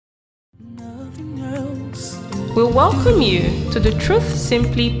We welcome you to the Truth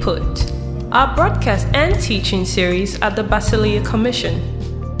Simply Put, our broadcast and teaching series at the Basileia Commission.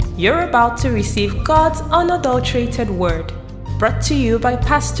 You're about to receive God's unadulterated word, brought to you by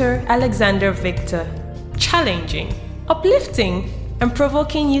Pastor Alexander Victor, challenging, uplifting, and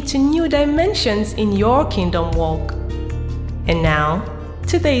provoking you to new dimensions in your kingdom walk. And now,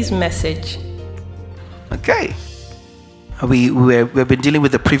 today's message. Okay. We've been dealing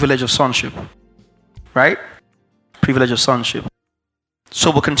with the privilege of sonship, right? Privilege of sonship.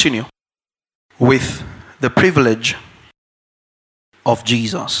 So we'll continue with the privilege of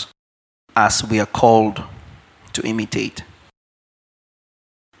Jesus as we are called to imitate.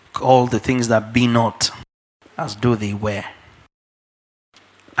 Call the things that be not as though they were.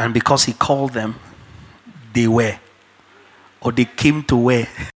 And because he called them, they were. Or they came to where?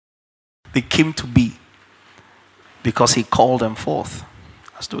 They came to be. Because he called them forth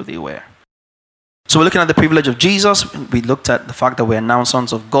as though they were. So we're looking at the privilege of Jesus. We looked at the fact that we're now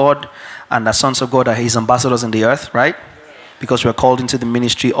sons of God, and as sons of God are his ambassadors in the earth, right? Because we're called into the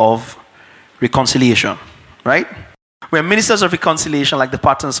ministry of reconciliation, right? We're ministers of reconciliation like the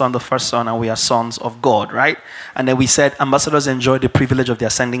pattern son, the first son, and we are sons of God, right? And then we said ambassadors enjoy the privilege of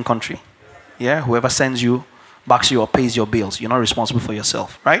their sending country. Yeah, whoever sends you, backs you, or pays your bills. You're not responsible for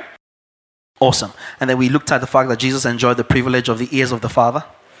yourself, right? Awesome. And then we looked at the fact that Jesus enjoyed the privilege of the ears of the Father.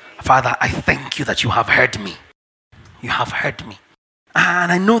 Father, I thank you that you have heard me. You have heard me.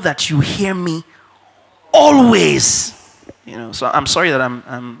 And I know that you hear me always. So I'm sorry that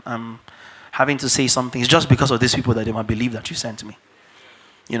I'm having to say something. It's just because of these people that they might believe that you sent me.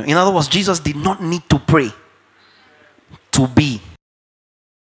 In other words, Jesus did not need to pray to be.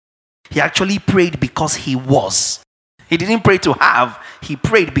 He actually prayed because he was. He didn't pray to have. He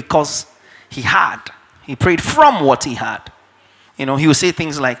prayed because he had. He prayed from what he had. He would say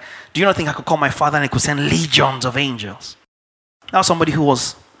things like, do you not think I could call my Father and I could send legions of angels? That was somebody who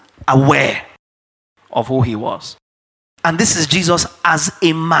was aware of who he was. And this is Jesus as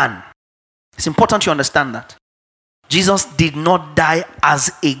a man. It's important you understand that. Jesus did not die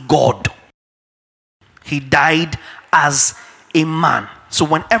as a God. He died as a man. So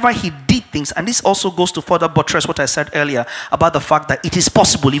whenever he did things, and this also goes to further buttress what I said earlier about the fact that it is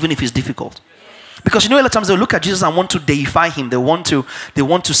possible even if it's difficult. Because a lot of times they'll look at Jesus and want to deify him. They want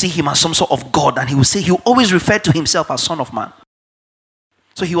to see him as some sort of God. And he will say, he will always refer to himself as Son of Man.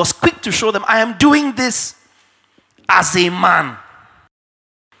 So he was quick to show them, I am doing this as a man.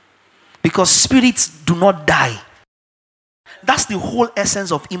 Because spirits do not die. That's the whole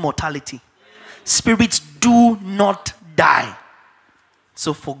essence of immortality. Spirits do not die.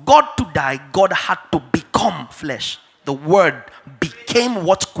 So for God to die, God had to become flesh. The word became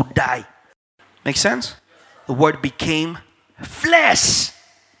what could die. Make sense? The word became flesh.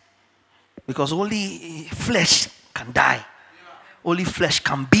 Because only flesh can die. Only flesh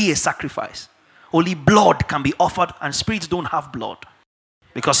can be a sacrifice. Only blood can be offered, and spirits don't have blood.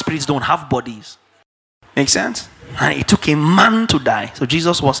 Because spirits don't have bodies. Make sense? And it took a man to die. So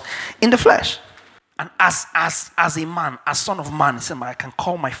Jesus was in the flesh. And as a man, as Son of Man, he said, I can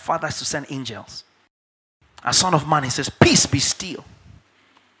call my Father to send angels. As Son of Man, he says, peace be still.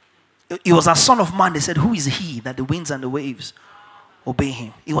 He was a Son of Man. They said, who is he that the winds and the waves obey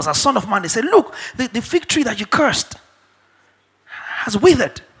him? He was a Son of Man. They said, look, the fig tree that you cursed has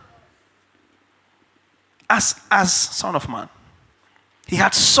withered. As Son of Man, he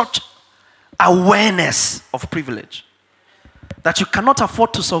had such awareness of privilege that you cannot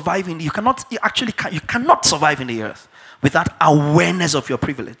afford to survive you cannot survive in the earth without awareness of your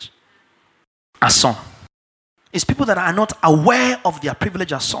privilege as son. It's people that are not aware of their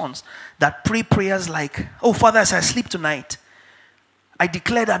privilege as sons that pray prayers like, oh Father, as I sleep tonight, I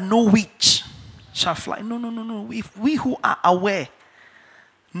declare that no witch shall fly. No. If we who are aware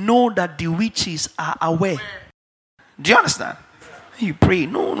know that the witches are aware. Do you understand? You pray,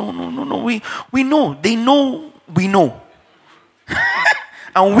 no. We know. They know we know.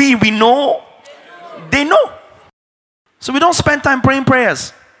 And we know, they know. So we don't spend time praying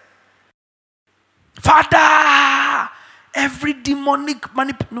prayers. Father, every demonic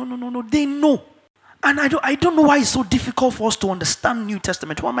no, they know. And I don't know why it's so difficult for us to understand New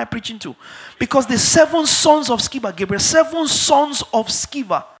Testament. Who am I preaching to? Because the 7 sons of Sceva, Gabriel, 7 sons of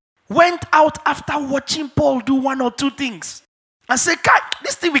Sceva went out after watching Paul do 1 or 2 things and said,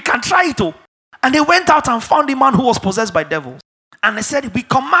 this thing we can try it. And they went out and found a man who was possessed by devils. And they said, we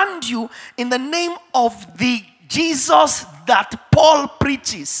command you in the name of the Jesus that Paul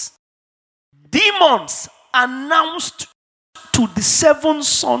preaches. Demons announced to the 7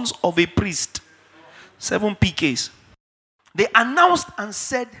 sons of a priest, 7 PKs. They announced and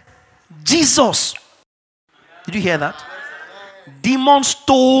said, Jesus. Did you hear that? Demons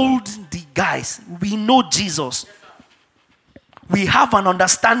told the guys, we know Jesus. We have an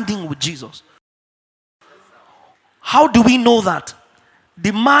understanding with Jesus. How do we know that?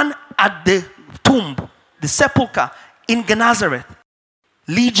 The man at the tomb, the sepulchre in Gennesaret,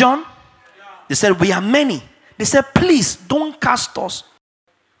 Legion, they said, we are many. They said, please don't cast us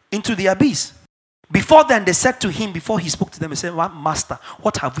into the abyss. Before then, they said to him, before he spoke to them, he said, Master,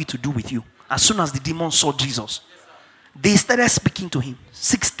 what have we to do with you? As soon as the demons saw Jesus, they started speaking to him.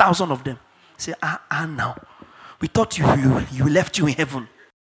 6,000 of them. Say, now. We thought you left you in heaven.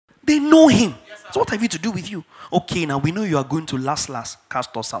 They know him. So what have you to do with you? Okay, now we know you are going to last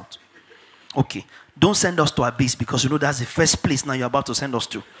cast us out. Okay, don't send us to abyss because you know that's the first place now you're about to send us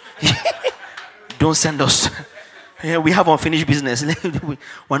to. Don't send us. Yeah, we have unfinished business.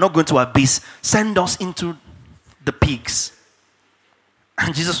 We're not going to abyss. Send us into the pigs.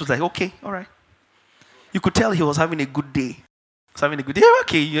 And Jesus was like, okay, all right. You could tell he was having a good day. He was having a good day. Yeah,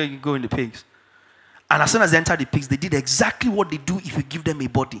 okay, you go in the pigs. And as soon as they entered the pigs, they did exactly what they do if you give them a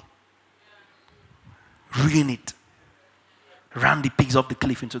body. Ruin it. Ran the pigs off the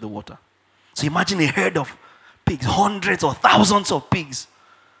cliff into the water. So imagine a herd of pigs, hundreds or thousands of pigs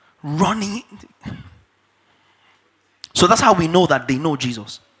running. So that's how we know that they know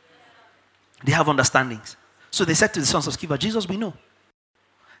Jesus. They have understandings. So they said to the sons of Sceva, Jesus we know.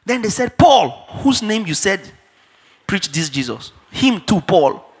 Then they said, Paul, whose name you said preach this Jesus. Him too,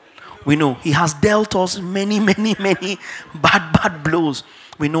 Paul. We know. He has dealt us many, many, many bad blows.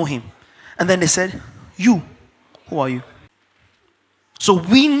 We know him. And then they said, you, who are you? So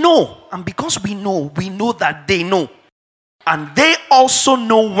we know. And because we know that they know. And they also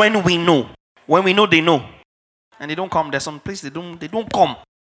know when we know. When we know, they know. And they don't come. There's some place they don't come.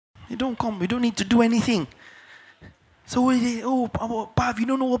 They don't come. We don't need to do anything. So Pav, you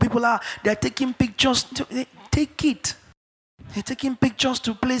don't know what people are. They're taking pictures. Take it. They're taking pictures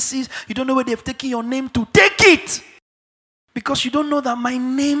to places. You don't know where they've taken your name to. Take it. Because you don't know that my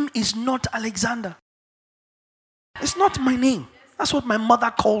name is not Alexander. It's not my name. That's what my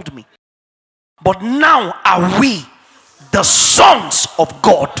mother called me. But now are we the sons of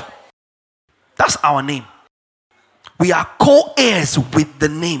God. That's our name. We are co-heirs with the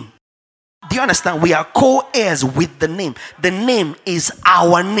name. Do you understand? We are co-heirs with the name. The name is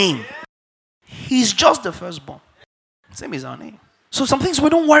our name. He's just the firstborn. Same is our name. So some things we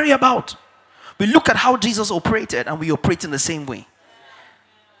don't worry about. We look at how Jesus operated and we operate in the same way.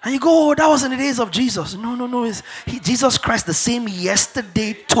 And you go, oh, that was in the days of Jesus. No. It's Jesus Christ the same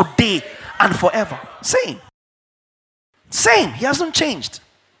yesterday, today, and forever. Same. He hasn't changed.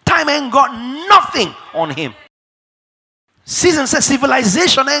 Time ain't got nothing on him. Season says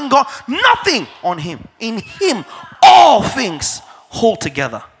civilization ain't got nothing on him. In him, all things hold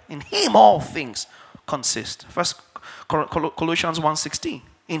together. In him, all things consist. First Colossians 1:16.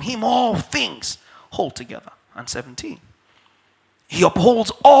 In him, all things hold together. And 17. He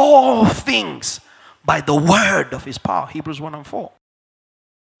upholds all things by the word of his power. Hebrews 1:4.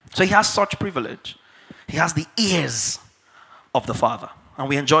 So he has such privilege. He has the ears of the Father. And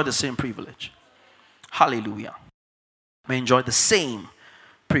we enjoy the same privilege. Hallelujah. We enjoy the same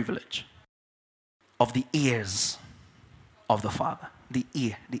privilege of the ears of the Father. The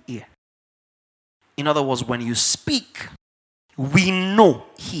ear. In other words, when you speak, we know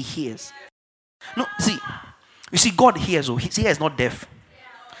he hears. No, you see, God hears. His ear is not deaf.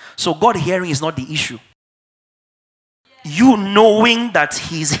 So God hearing is not the issue. You knowing that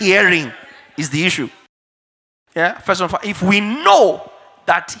he's hearing is the issue. Yeah? 1 John 5. If we know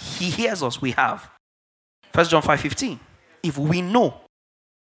that he hears us, we have. 1 John 5:15. If we know,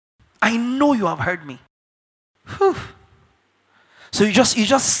 I know you have heard me. Whew. So you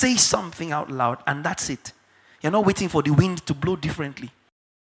just say something out loud and that's it. You're not waiting for the wind to blow differently.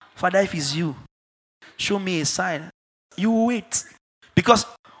 Father, if it's you, show me a sign. You wait. Because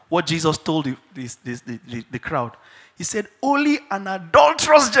what Jesus told the crowd, he said, only an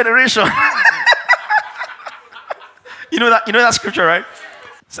adulterous generation. You know that scripture, right?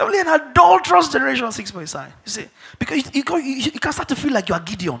 It's only an adulterous generation seeks for a sign. You see, because you can start to feel like you are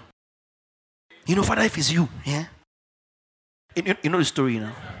Gideon. You know, Father, if it's you, yeah. You know the story, you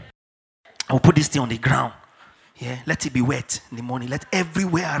know. I will put this thing on the ground. Yeah, let it be wet in the morning. Let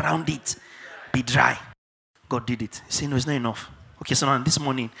everywhere around it be dry. God did it. You say, no, it's not enough. Okay, so now this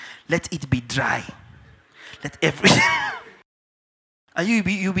morning, let it be dry. Let everything. And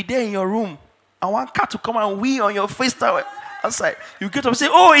you'll be there in your room. I want cat to come and wee on your face outside. You get up and say,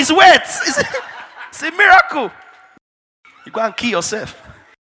 oh, it's wet. It's a miracle. You go and kill yourself.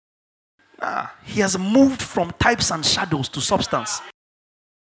 He has moved from types and shadows to substance.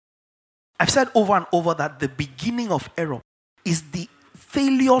 I've said over and over that the beginning of error is the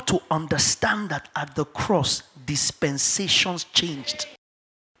failure to understand that at the cross, dispensations changed.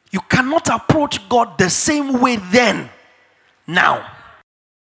 You cannot approach God the same way then, now.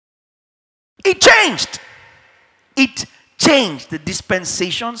 It changed. It changed. The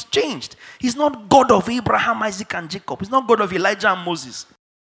dispensations changed. He's not God of Abraham, Isaac, and Jacob. He's not God of Elijah and Moses.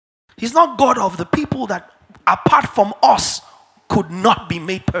 He's not God of the people that, apart from us, could not be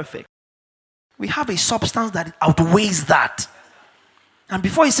made perfect. We have a substance that outweighs that. And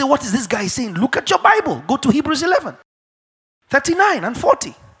before you say, what is this guy saying? Look at your Bible. Go to Hebrews 11, 39 and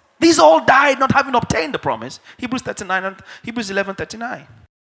 40. These all died not having obtained the promise. Hebrews 39 and Hebrews 11, 39.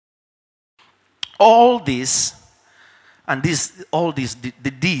 All these, and these, all these,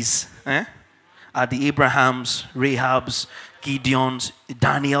 these are the Abrahams, Rahabs, Gideons,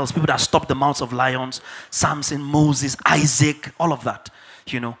 Daniels, people that stopped the mouths of lions, Samson, Moses, Isaac, all of that,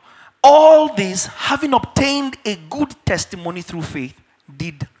 All these, having obtained a good testimony through faith,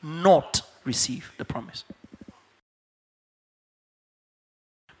 did not receive the promise.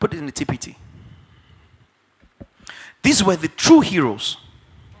 Put it in the TPT. These were the true heroes,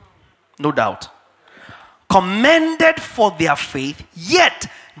 no doubt. Commended for their faith,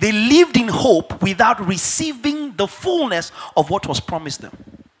 yet they lived in hope without receiving the fullness of what was promised them.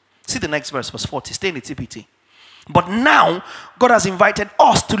 See the next verse 40. Stay in the TPT. But now, God has invited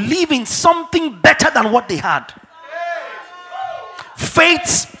us to live in something better than what they had.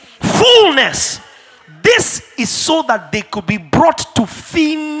 Faith's fullness. This is so that they could be brought to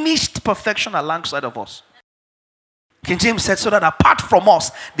finished perfection alongside of us. King James said, so that apart from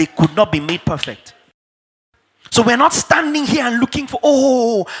us, they could not be made perfect. So we're not standing here and looking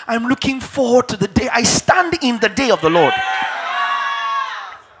for, I'm looking forward to the day. I stand in the day of the Lord.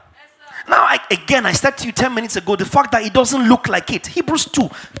 Now, I said to you 10 minutes ago, the fact that it doesn't look like it. Hebrews 2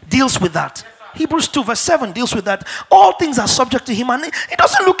 deals with that. Hebrews 2 verse 7 deals with that. All things are subject to him. And it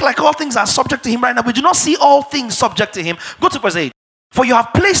doesn't look like all things are subject to him right now. We do not see all things subject to him. Go to verse 8. For you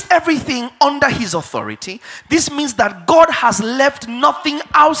have placed everything under his authority. This means that God has left nothing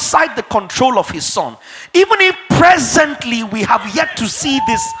outside the control of his son. Even if presently we have yet to see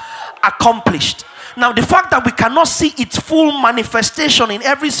this accomplished. Now, the fact that we cannot see its full manifestation in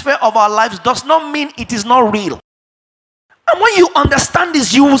every sphere of our lives does not mean it is not real. And when you understand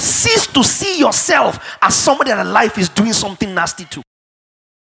this, you will cease to see yourself as somebody that life is doing something nasty to.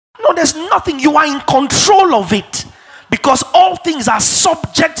 No, there's nothing. You are in control of it. Because all things are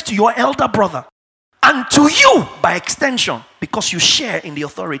subject to your elder brother. And to you, by extension, because you share in the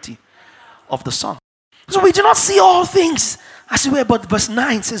authority of the Son. So we do not see all things as we were, but verse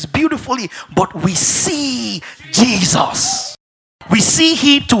 9 says beautifully, but we see Jesus. We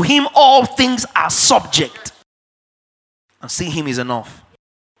see to him all things are subject. And seeing him is enough.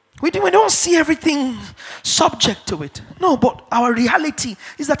 We don't see everything subject to it. No, but our reality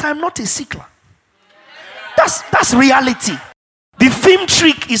is that I'm not a sickler. That's reality. The film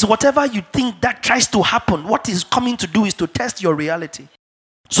trick is whatever you think that tries to happen. What is coming to do is to test your reality.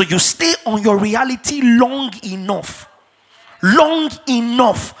 So you stay on your reality long enough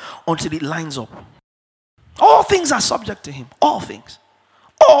until it lines up. All things are subject to him. All things.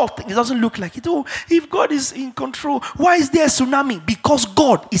 It doesn't look like it. Oh, if God is in control, why is there a tsunami? Because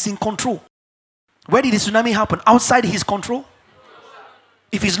God is in control. Where did the tsunami happen? Outside his control.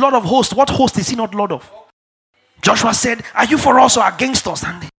 If he's Lord of hosts, what host is he not Lord of? Joshua said, are you for us or against us?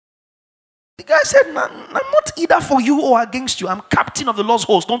 And the guy said, I'm not either for you or against you. I'm captain of the Lord's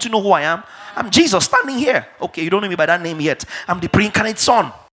host. Don't you know who I am? I'm Jesus standing here. Okay, you don't know me by that name yet. I'm the pre-incarnate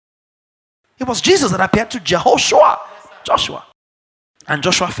son. It was Jesus that appeared to Joshua. And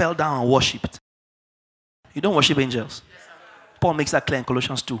Joshua fell down and worshipped. You don't worship angels. Paul makes that clear in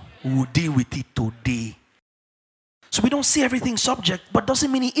Colossians 2. We'll deal with it today. So we don't see everything subject, but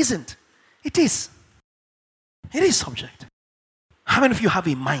doesn't mean it isn't. It is. It is subject. How many of you have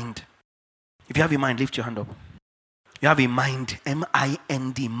a mind? If you have a mind, lift your hand up. You have a mind.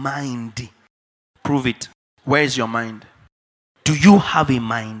 M-I-N-D. Mind. Prove it. Where is your mind? Do you have a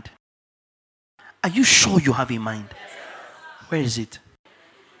mind? Are you sure you have a mind? Where is it?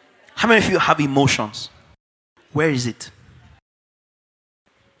 How many of you have emotions? Where is it?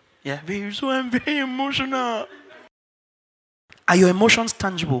 Yeah, I'm very emotional. Are your emotions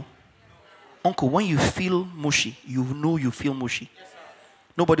tangible? Uncle, when you feel mushy, you know you feel mushy.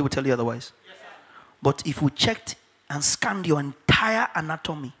 Nobody will tell you otherwise. But if we checked and scanned your entire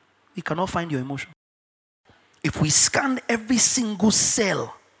anatomy, we cannot find your emotion. If we scanned every single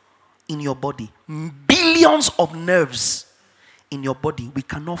cell in your body, billions of nerves in your body, we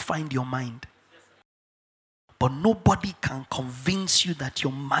cannot find your mind. But nobody can convince you that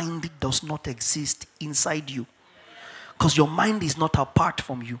your mind does not exist inside you. Because your mind is not apart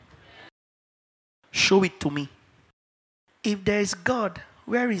from you. Show it to me. If there is God,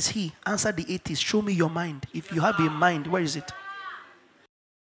 where is he? Answer the atheist. Show me your mind. If you have a mind, where is it?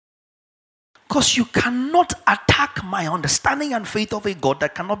 Because you cannot attack my understanding and faith of a God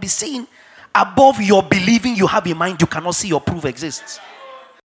that cannot be seen above your believing you have a mind you cannot see or prove exists.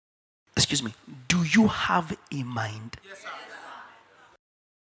 Excuse me. Do you have a mind?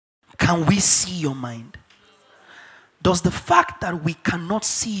 Can we see your mind? Does the fact that we cannot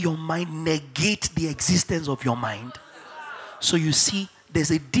see your mind negate the existence of your mind? So you see,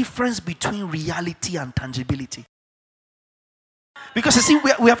 there's a difference between reality and tangibility. Because you see,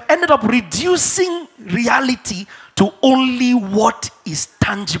 we have ended up reducing reality to only what is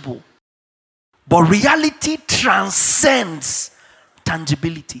tangible. But reality transcends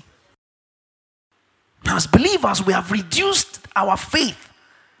tangibility. As believers, we have reduced our faith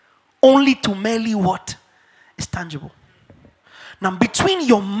only to merely what is tangible. Now, between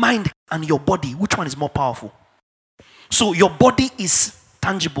your mind and your body, which one is more powerful? So your body is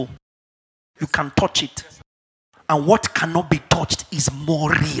tangible. You can touch it. And what cannot be touched is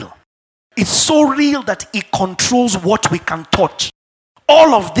more real. It's so real that it controls what we can touch.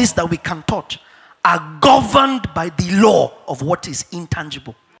 All of this that we can touch are governed by the law of what is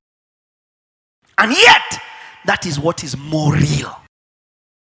intangible. And yet, that is what is more real.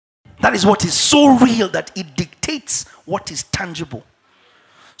 That is what is so real that it dictates what is tangible.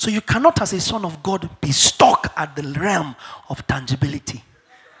 So you cannot, as a son of God, be stuck at the realm of tangibility.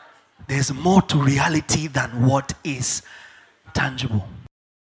 There's more to reality than what is tangible.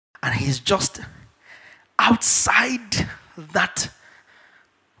 And he's just outside that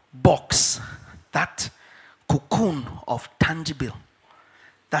box, that cocoon of tangible.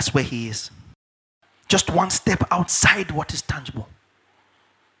 That's where he is. Just one step outside what is tangible.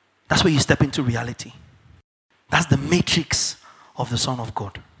 That's where you step into reality. That's the matrix of the Son of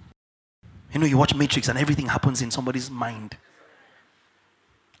God. You know, you watch Matrix and everything happens in somebody's mind.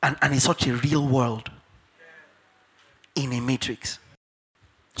 And it's such a real world in a matrix.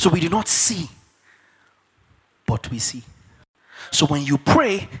 So we do not see, but we see. So when you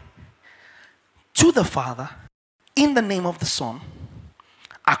pray to the Father in the name of the Son,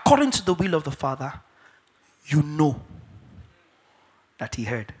 according to the will of the Father, you know that he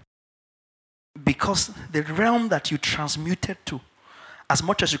heard. Because the realm that you transmuted to, as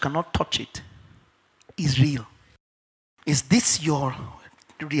much as you cannot touch it, is real. Is this your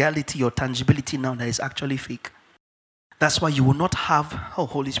reality, your tangibility now that is actually fake? That's why you will not have, oh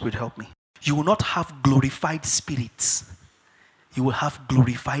Holy Spirit help me, you will not have glorified spirits. You will have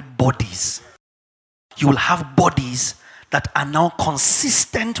glorified bodies. You will have bodies that are now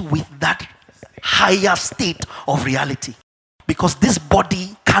consistent with that higher state of reality. Because this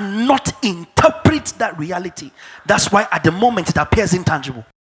body cannot interpret that reality. That's why at the moment it appears intangible.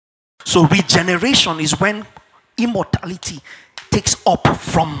 So regeneration is when immortality takes up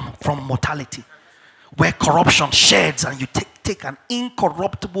from mortality. Where corruption sheds and you take an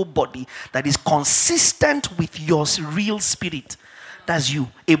incorruptible body that is consistent with your real spirit. That's you.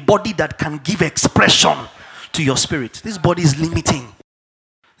 A body that can give expression to your spirit. This body is limiting.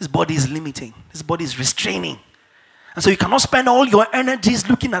 This body is limiting. This body is restraining. And so you cannot spend all your energies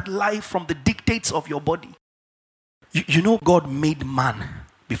looking at life from the dictates of your body. You know God made man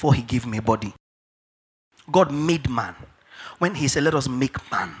before he gave me a body. God made man. When he said, let us make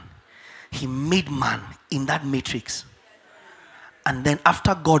man, he made man in that matrix. And then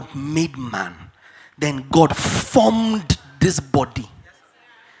after God made man, then God formed this body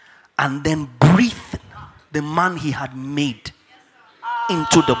and then breathed the man he had made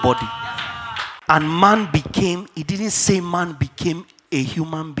into the body. And man became, he didn't say man became a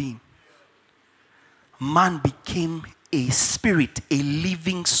human being. Man became a spirit, a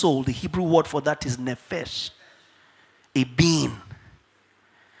living soul. The Hebrew word for that is nephesh, a being.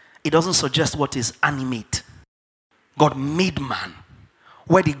 It doesn't suggest what is animate. God made man.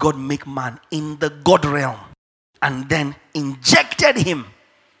 Where did God make man? In the God realm. And then injected him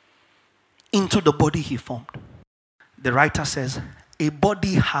into the body he formed. The writer says, a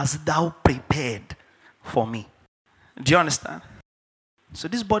body has thou prepared for me. Do you understand? So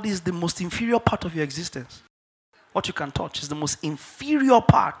this body is the most inferior part of your existence. What you can touch is the most inferior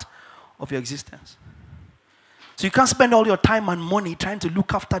part of your existence. So you can't spend all your time and money trying to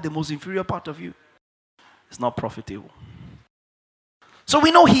look after the most inferior part of you. It's not profitable. So we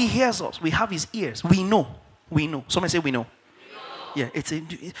know he hears us. We have his ears. We know. We know. Somebody say we know. Yeah, it's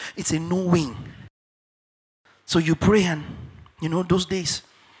a knowing. So you pray and, you know, those days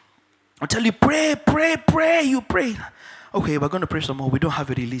I'll tell you, pray, pray, pray. You pray. Okay, we're going to pray some more. We don't have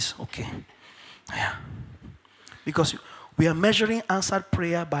a release. Okay. Yeah. Because we are measuring answered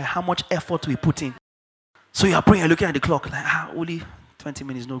prayer by how much effort we put in. So you are praying, you're looking at the clock, like, only 20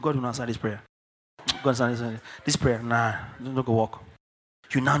 minutes. No, God will not answer this prayer. God will answer this prayer. Nah, don't go walk.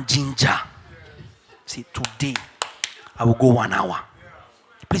 You now ginger. See, today, I will go 1 hour.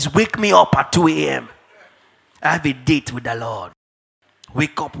 Please wake me up at 2 a.m. I have a date with the Lord.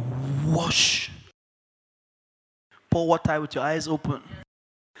 Wake up, wash. Pour water with your eyes open.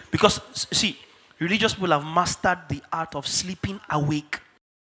 Because, see, religious people have mastered the art of sleeping awake.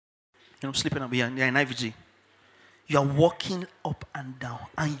 You know, sleeping awake. You're in IVG. You are walking up and down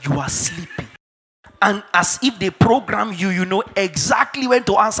and you are sleeping. And as if they program you, you know exactly when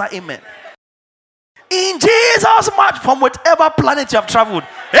to answer amen. In Jesus' much from whatever planet you have traveled.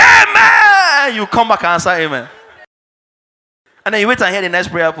 Amen! You come back and answer amen. And then you wait and hear the next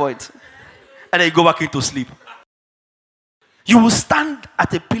prayer point. And then you go back into sleep. You will stand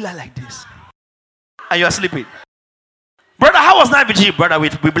at a pillar like this. And you are sleeping. Brother, how was that vigil? Brother, we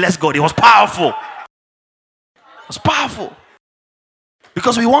bless God. It was powerful. It was powerful.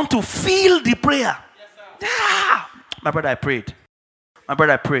 Because we want to feel the prayer. Yeah. My brother, I prayed. My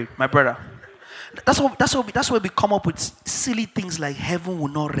brother, I prayed. My brother. That's why we come up with silly things like heaven will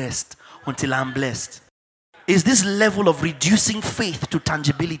not rest until I'm blessed. It's this level of reducing faith to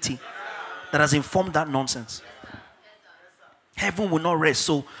tangibility that has informed that nonsense. Heaven will not rest.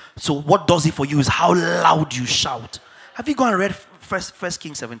 So what does it for you is how loud you shout. Have you gone and read First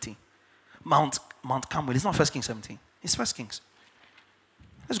Kings 17? Mount Carmel. It's not First Kings 17. It's First Kings.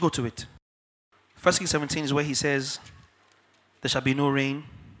 Let's go to it. First Kings 17 is where he says, there shall be no rain,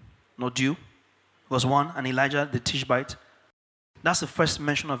 no dew. Verse 1, and Elijah the Tishbite. That's the first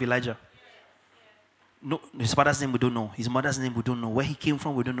mention of Elijah. No, his father's name we don't know. His mother's name we don't know. Where he came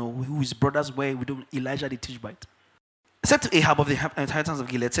from we don't know. Who his brothers were we don't know. Elijah the Tishbite. Said to Ahab of the inhabitants of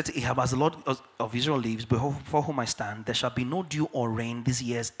Gilead, said to Ahab, as the Lord of Israel lives, before whom I stand, there shall be no dew or rain these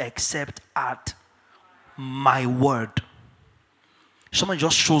years except at my word. Someone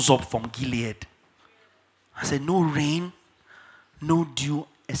just shows up from Gilead. I said, no rain, no dew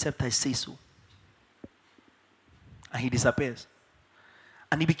except I say so. And he disappears.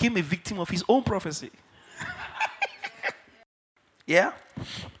 And he became a victim of his own prophecy. Yeah?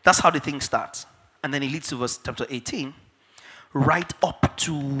 That's how the thing starts. And then it leads to verse chapter 18. Right up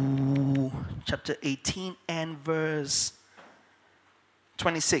to chapter 18 and verse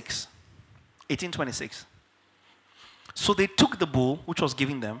 26. 18:26. So they took the bull, which was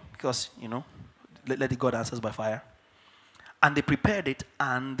given them, because, let the God answers by fire. And they prepared it,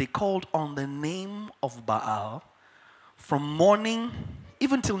 and they called on the name of Baal from morning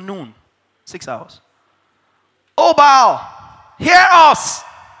even till noon, 6 hours. Oh Baal, hear us!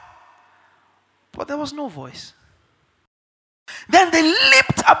 But there was no voice. Then they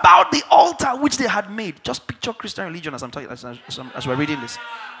leaped about the altar which they had made. Just picture Christian religion as I'm talking, as we're reading this.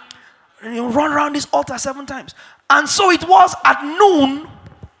 And you run around this altar 7 times. And so it was at noon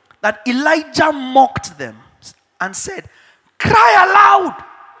that Elijah mocked them and said, cry aloud,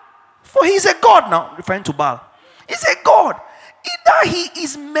 for he is a God. Now, referring to Baal. He's a God. Either he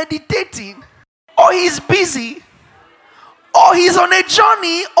is meditating, or he's busy, or he's on a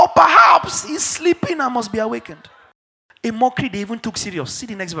journey, or perhaps he's sleeping and must be awakened. A mockery they even took serious. See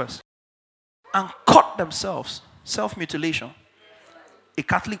the next verse. And cut themselves. Self-mutilation. A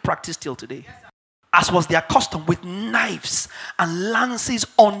Catholic practice till today. As was their custom, with knives and lances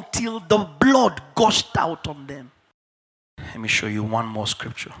until the blood gushed out on them. Let me show you one more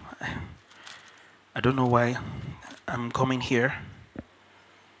scripture. I don't know why I'm coming here,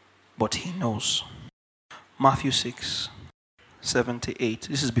 but he knows. Matthew 6:7-8.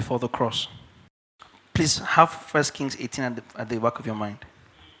 This is before the cross. Please have 1 Kings 18 at the back of your mind.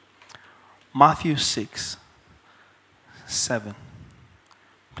 Matthew 6:7.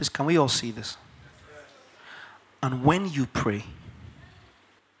 Please, can we all see this? And when you pray,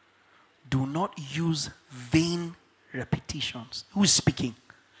 do not use vain repetitions. Who is speaking?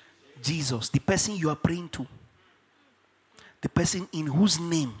 Jesus, the person you are praying to. The person in whose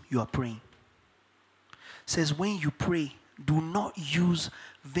name you are praying. Says, when you pray, do not use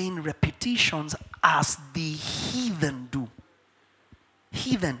vain repetitions as the heathen do.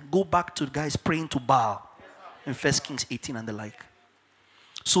 Heathen, go back to the guys praying to Baal in 1 Kings 18 and the like.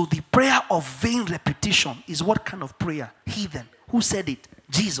 So the prayer of vain repetition is what kind of prayer? Heathen. Who said it?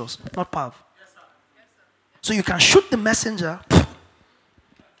 Jesus, not Pav. So you can shoot the messenger.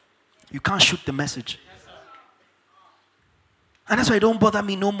 You can't shoot the message. And that's why it don't bother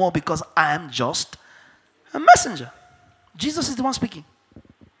me no more, because I am just a messenger. Jesus is the one speaking.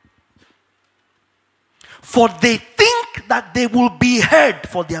 For they think that they will be heard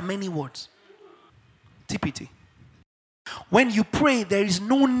for their many words. TPT. When you pray, there is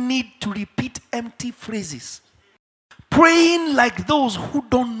no need to repeat empty phrases. Praying like those who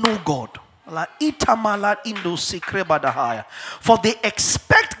don't know God. For they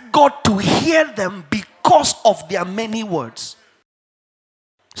expect God to hear them because of their many words.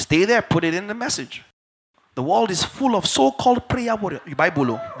 Stay there, put it in the message. The world is full of so-called prayer warriors.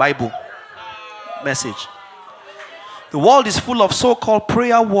 Bible. Message. The world is full of so-called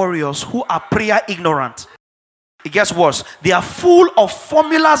prayer warriors who are prayer ignorant. It gets worse. They are full of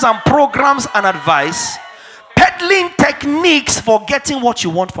formulas and programs and advice, peddling techniques for getting what you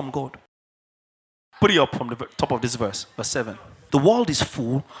want from God. Put it up from the top of this verse 7. The world is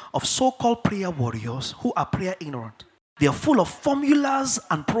full of so-called prayer warriors who are prayer ignorant. They are full of formulas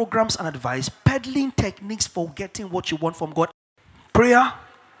and programs and advice, peddling techniques for getting what you want from God. Prayer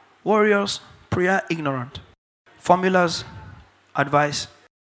warriors, prayer ignorant. Formulas, advice,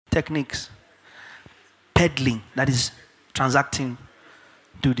 techniques, peddling, that is transacting.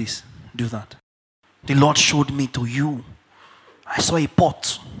 Do this, do that. The Lord showed me to you. I saw a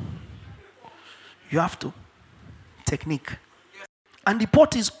pot. You have to. Technique. And the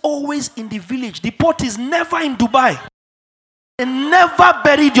pot is always in the village. The pot is never in Dubai. They never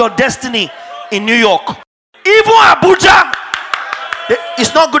buried your destiny in New York. Even Abuja,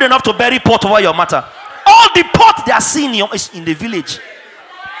 it's not good enough to bury pot over your matter. All the pot they are seeing is in the village.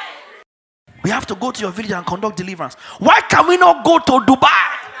 We have to go to your village and conduct deliverance. Why can we not go to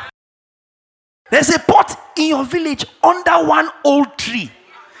Dubai? There's a pot in your village under one old tree.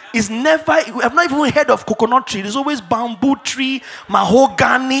 We have not even heard of coconut tree. There's always bamboo tree,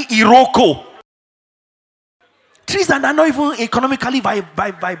 mahogany, iroko. Trees that are not even economically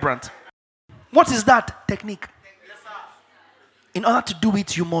vibrant. What is that technique? In order to do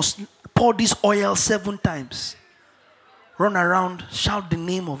it, you must pour this oil 7 times. Run around, shout the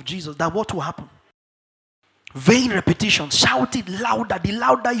name of Jesus. That what will happen? Vain repetition. Shout it louder. The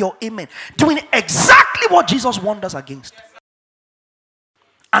louder your amen. Doing exactly what Jesus warned us against.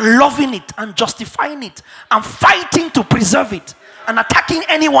 And loving it and justifying it and fighting to preserve it and attacking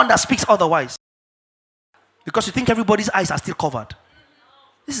anyone that speaks otherwise. Because you think everybody's eyes are still covered.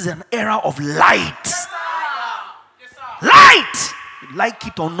 This is an era of light. Light! You like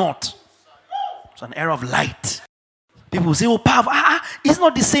it or not. It's an era of light. People say, oh, Pav, it's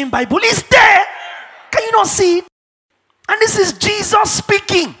not the same Bible. It's there. Can you not see it? And this is Jesus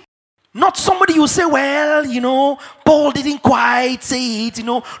speaking. Not somebody you say, well, Paul didn't quite say it.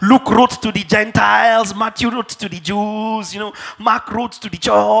 Luke wrote to the Gentiles. Matthew wrote to the Jews. Mark wrote to the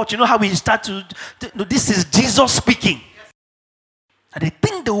church. How we start to this is Jesus speaking. And they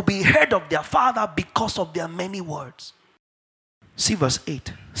think they will be heard of their Father because of their many words. See verse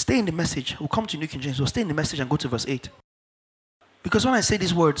 8. Stay in the message. We'll come to New King James. We'll stay in the message and go to verse 8. Because when I say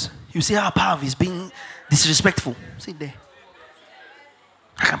these words, you say, Pav is being disrespectful. See there.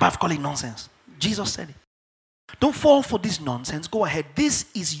 I can Pav call it nonsense. Jesus said it. Don't fall for this nonsense. Go ahead. This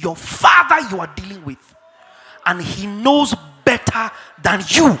is your Father you are dealing with. And He knows better than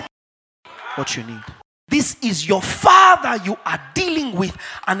you what you need. This is your Father you are dealing with.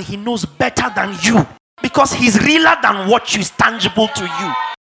 And He knows better than you. Because He's realer than what is tangible to you.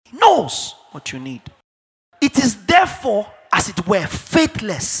 He knows what you need. It is therefore, as it were,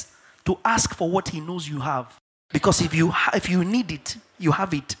 faithless to ask for what He knows you have. Because if you need it, you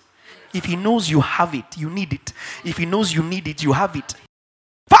have it. If He knows you have it, you need it. If He knows you need it, you have it.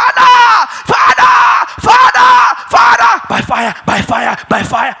 Father! Father! Father! Father! By fire! By fire! By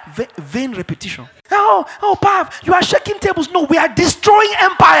fire! Vain repetition. Oh, Pav, you are shaking tables. No, we are destroying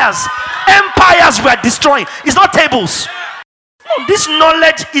empires. Empires we are destroying. It's not tables. No, this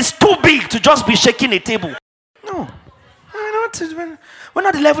knowledge is too big to just be shaking a table. No. We're not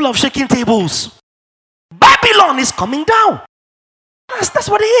at the level of shaking tables. Babylon is coming down. That's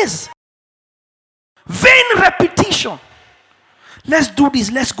what it is. Vain repetition. Let's do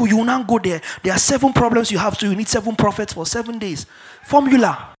this. Let's go. You will now go there. There are 7 problems you have, so you need 7 prophets for 7 days.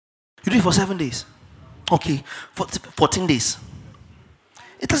 Formula. You do it for 7 days. Okay. For 14 days.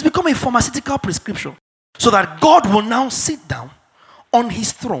 It has become a pharmaceutical prescription. So that God will now sit down on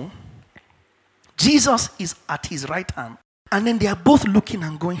His throne. Jesus is at His right hand. And then they are both looking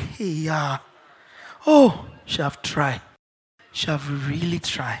and going, hey, she have tried. She have really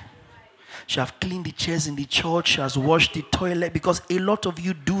tried. She have cleaned the chairs in the church. She has washed the toilet. Because a lot of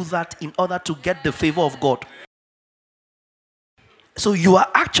you do that in order to get the favor of God. So you are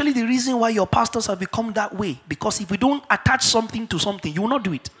actually the reason why your pastors have become that way. Because if we don't attach something to something, you will not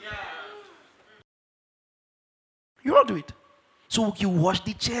do it. You will not do it. So you wash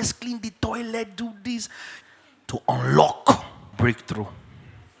the chairs, clean the toilet, do this to unlock breakthrough.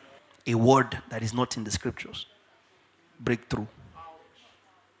 A word that is not in the scriptures. Breakthrough.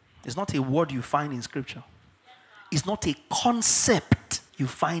 It's not a word you find in scripture. It's not a concept you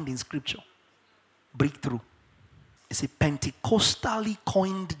find in scripture. Breakthrough. It's a Pentecostally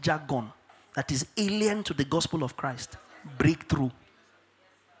coined jargon that is alien to the gospel of Christ. Breakthrough.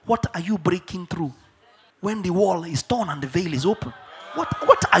 What are you breaking through? When the wall is torn and the veil is open.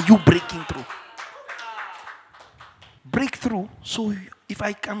 What are you breaking through? Breakthrough. So if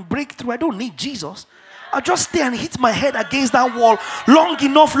I can break through, I don't need Jesus. I'll just stay and hit my head against that wall long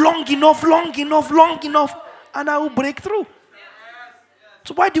enough, and I will break through.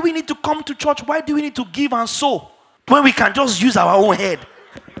 So why do we need to come to church? Why do we need to give and sow when we can just use our own head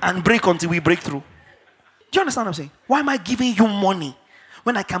and break until we break through? Do you understand what I'm saying? Why am I giving you money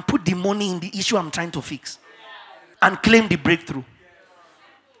when I can put the money in the issue I'm trying to fix and claim the breakthrough?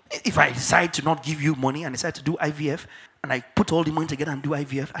 If I decide to not give you money and decide to do IVF and I put all the money together and do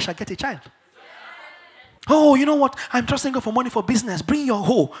IVF, I shall get a child. Oh, you know what? I'm trusting God for money for business. Bring your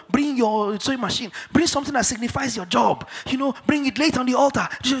hoe. Bring your sewing machine. Bring something that signifies your job. Bring it late on the altar.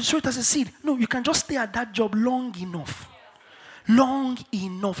 Just show it as a seed. No, you can just stay at that job long enough. Long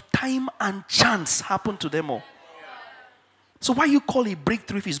enough. Time and chance happen to them all. So why you call it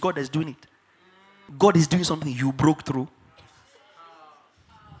breakthrough if it's God that's doing it? God is doing something you broke through.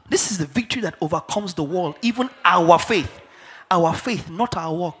 This is the victory that overcomes the world. Even our faith. Our faith, not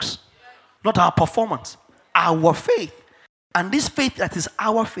our works. Not our performance. Our faith. And this faith that is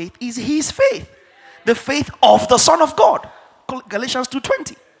our faith is his faith. The faith of the Son of God. Galatians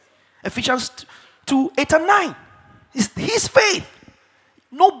 2:20. Ephesians 2:8 and 9. It's his faith.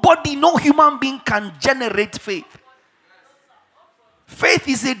 Nobody, no human being can generate faith. Faith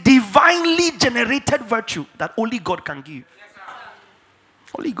is a divinely generated virtue that only God can give.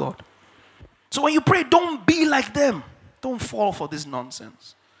 Only God. So when you pray, don't be like them. Don't fall for this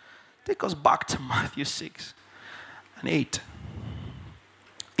nonsense. Take us back to Matthew 6 and 8.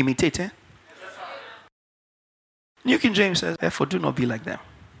 Imitate, eh? New King James says, therefore do not be like them.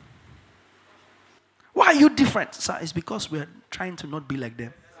 Why are you different? Sir, it's because we are trying to not be like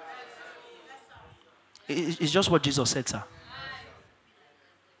them. It's just what Jesus said, sir.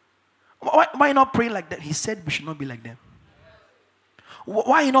 Why not pray like that? He said we should not be like them.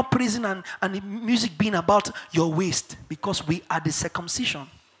 Why are you not praising and the music being about your waist? Because we are the circumcision.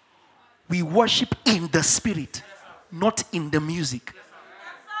 We worship in the spirit, not in the music.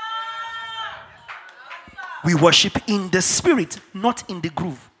 We worship in the spirit, not in the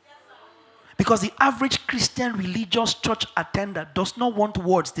groove. Because the average Christian religious church attender does not want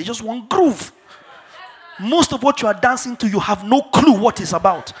words. They just want groove. Most of what you are dancing to, you have no clue what it's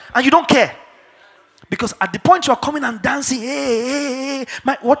about. And you don't care. Because at the point you are coming and dancing,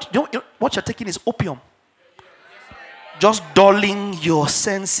 what you're taking is opium. Just dulling your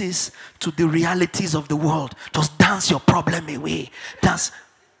senses to the realities of the world. Just dance your problem away. Dance.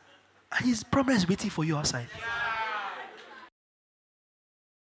 And his problem is waiting for you outside.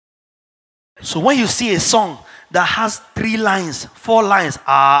 So when you see a song that has 3 lines, 4 lines,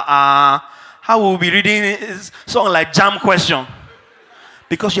 how will we be reading a song like Jam Question?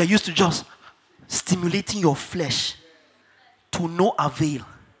 Because you're used to just stimulating your flesh to no avail,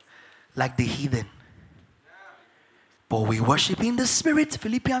 like the heathen. But we worship in the spirit,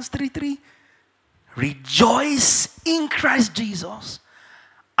 Philippians 3:3. Rejoice in Christ Jesus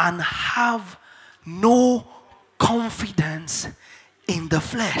and have no confidence in the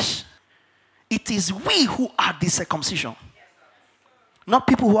flesh. It is we who are the circumcision, not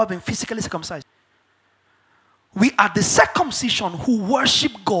people who have been physically circumcised. We are the circumcision who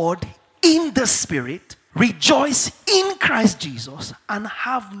worship God in the spirit, rejoice in Christ Jesus, and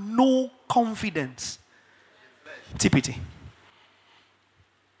have no confidence. TPT.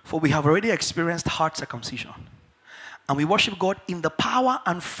 For we have already experienced heart circumcision, and we worship God in the power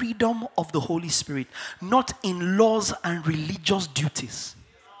and freedom of the Holy Spirit, not in laws and religious duties.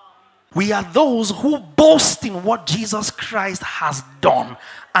 We are those who boast in what Jesus Christ has done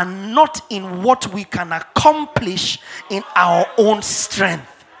and not in what we can accomplish in our own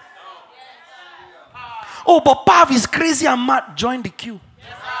strength. Oh, but Pav is crazy and mad. Join the queue.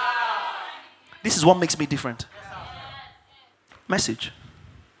 This is what makes me different. Message.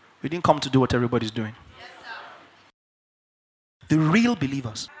 We didn't come to do what everybody's doing. The real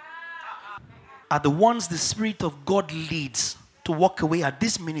believers are the ones the Spirit of God leads to walk away at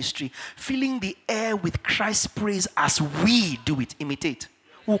this ministry, filling the air with Christ's praise as we do it. Imitate.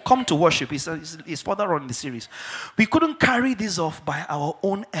 We'll come to worship. It's further on in the series. We couldn't carry this off by our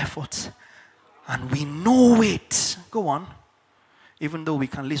own efforts. And we know it. Go on. Even though we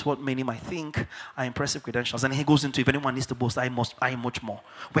can list what many might think are impressive credentials. And he goes into, if anyone needs to boast, I am much more.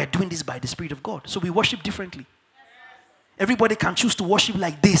 We're doing this by the Spirit of God. So we worship differently. Everybody can choose to worship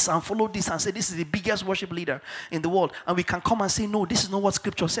like this and follow this and say, this is the biggest worship leader in the world. And we can come and say, no, this is not what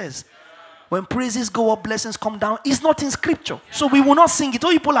Scripture says. When praises go up, blessings come down. It's not in Scripture. So we will not sing it. Oh,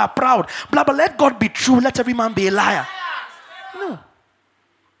 people are proud. Blah, blah, let God be true. Let every man be a liar. No.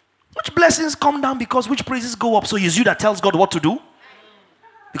 Which blessings come down because which praises go up? So it's you that tells God what to do?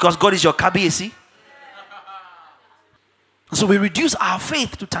 Because God is your KBAC. So we reduce our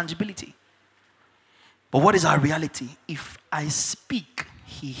faith to tangibility. But what is our reality? If I speak,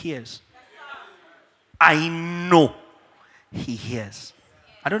 he hears. I know he hears.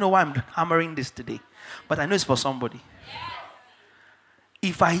 I don't know why I'm hammering this today, but I know it's for somebody.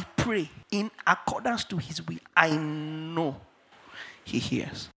 If I pray in accordance to his will, I know he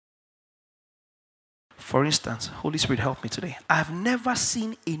hears. For instance, Holy Spirit, help me today. I have never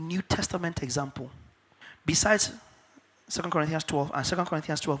seen a New Testament example. Besides 2 Corinthians 12 and 2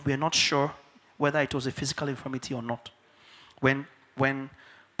 Corinthians 12, we are not sure whether it was a physical infirmity or not. When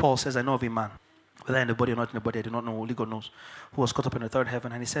Paul says, I know of a man, whether in the body or not in the body, I do not know, only God knows, who was caught up in the third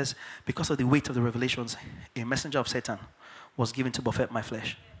heaven. And he says, because of the weight of the revelations, a messenger of Satan was given to buffet my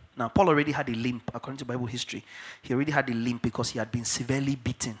flesh. Now, Paul already had a limp, according to Bible history. He already had a limp because he had been severely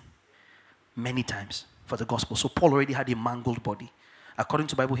beaten many times for the gospel. So Paul already had a mangled body. According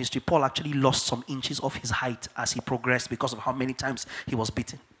to Bible history, Paul actually lost some inches of his height as he progressed because of how many times he was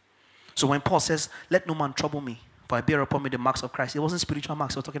beaten. So when Paul says, let no man trouble me, for I bear upon me the marks of Christ, it wasn't spiritual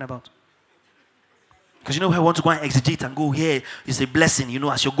marks he was talking about. Because I want to go and exegete and go here, it's a blessing,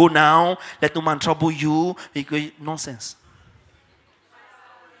 as you go now, let no man trouble you. Nonsense.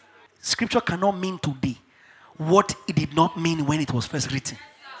 Scripture cannot mean today what it did not mean when it was first written.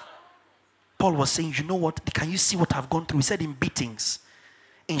 Paul was saying, you know what? Can you see what I've gone through? He said in beatings,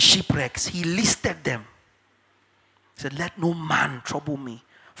 in shipwrecks. He listed them. He said, let no man trouble me.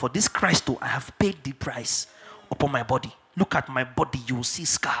 For this Christ, I have paid the price upon my body. Look at my body. You will see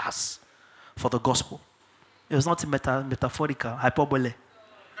scars for the gospel. It was not metaphorical, hyperbole.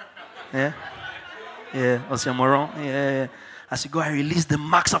 Yeah? Yeah, oxymoron. Yeah. As you go, I release the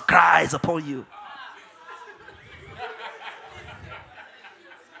marks of Christ upon you.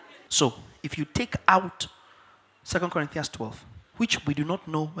 So, if you take out 2 Corinthians 12, which we do not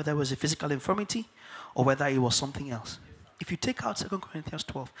know whether it was a physical infirmity or whether it was something else. If you take out 2 Corinthians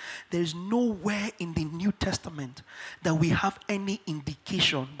 12, there is nowhere in the New Testament that we have any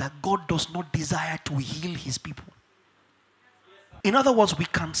indication that God does not desire to heal his people. In other words, we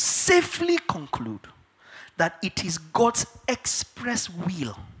can safely conclude that it is God's express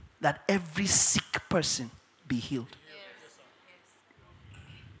will that every sick person be healed.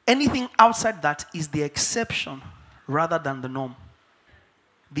 Anything outside that is the exception rather than the norm.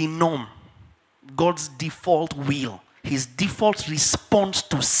 The norm, God's default will, his default response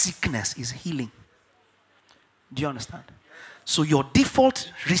to sickness is healing. Do you understand? So your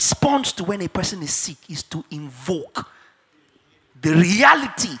default response to when a person is sick is to invoke the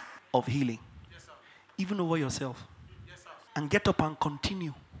reality of healing. Yes, even over yourself. Yes, and get up and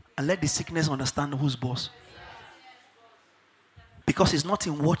continue. And let the sickness understand who's boss. Because it's not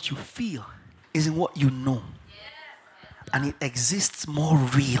in what you feel, it's in what you know. And it exists more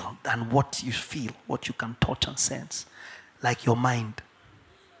real than what you feel, what you can touch and sense, like your mind.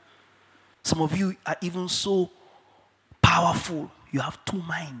 Some of you are even so powerful, you have two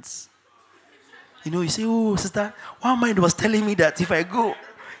minds. You say, oh, sister, one mind was telling me that if I go,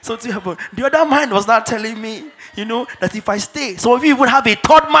 something happen. The other mind was not telling me, that if I stay. Some of you even have a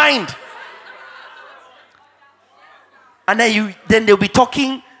third mind. And then they'll be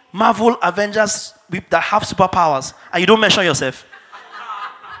talking Marvel Avengers that have superpowers, and you don't mention yourself.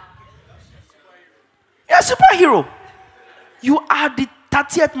 You're a superhero. You are the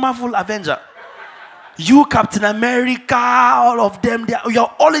 30th Marvel Avenger. You, Captain America, all of them,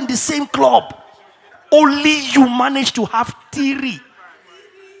 you're all in the same club. Only you manage to have theory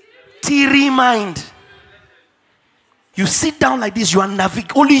mind. You sit down like this,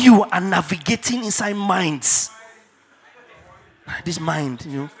 only you are navigating inside minds. This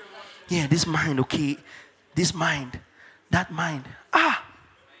mind, yeah, this mind, okay, this mind, that mind.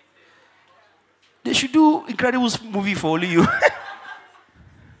 They should do Incredibles movie for only you.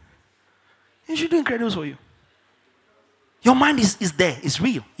 They should do Incredibles for you. Your mind is there, it's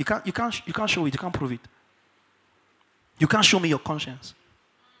real. You can't show it, you can't prove it. You can't show me your conscience.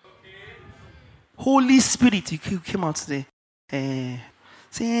 Holy Spirit, you came out today.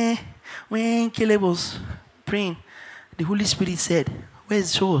 Say, when Caleb was praying, the Holy Spirit said,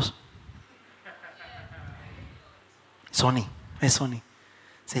 where's shows? Sonny, My son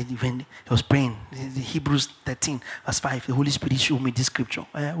said when he was praying, Hebrews 13, verse 5, the Holy Spirit showed me this scripture.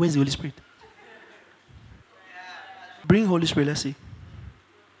 Where's the Holy Spirit? Bring Holy Spirit, let's see.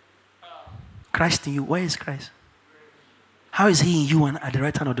 Christ in you. Where is Christ? How is he in you and at the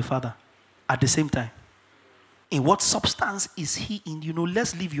right hand of the Father at the same time? In what substance is he in you? No,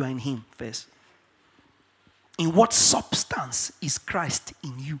 let's leave you in him first. In what substance is Christ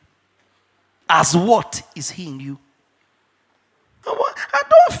in you? As what is he in you? I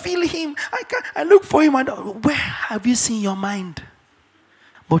don't feel him. I look for him. Where have you seen your mind?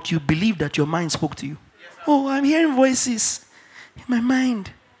 But you believe that your mind spoke to you. Oh, I'm hearing voices in my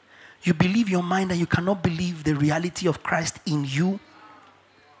mind. You believe your mind and you cannot believe the reality of Christ in you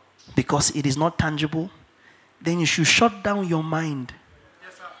because it is not tangible. Then you should shut down your mind,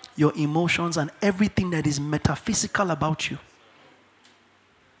 your emotions, and everything that is metaphysical about you.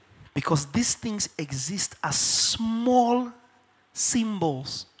 Because these things exist as small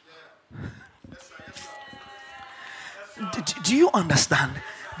symbols. Do you understand?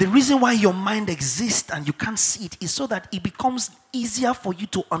 The reason why your mind exists and you can't see it is so that it becomes easier for you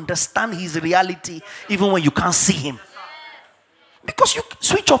to understand his reality even when you can't see him. Because you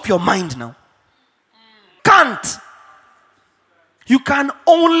switch off your mind now. Can't. You can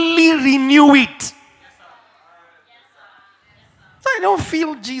only renew it. I don't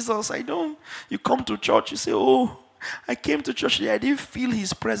feel Jesus. You come to church, you say, oh, I came to church today, I didn't feel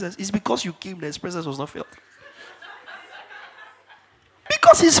his presence. It's because you came there, his presence was not felt.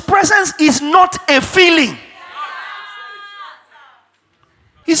 Because his presence is not a feeling.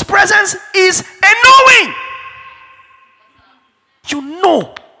 His presence is a knowing. You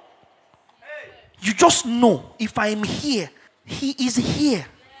know. You just know. If I am here, he is here.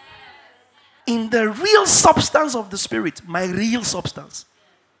 In the real substance of the Spirit, my real substance.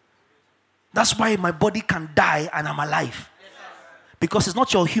 That's why my body can die and I'm alive. Because it's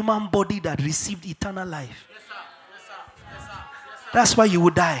not your human body that received eternal life. That's why you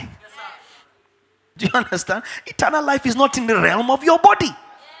would die. Do you understand? Eternal life is not in the realm of your body.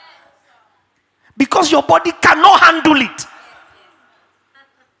 Because your body cannot handle it.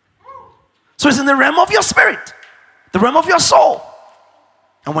 So it's in the realm of your spirit. The realm of your soul.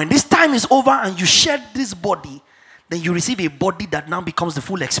 And when this time is over and you shed this body, then you receive a body that now becomes the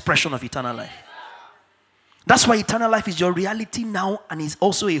full expression of eternal life. That's why eternal life is your reality now and is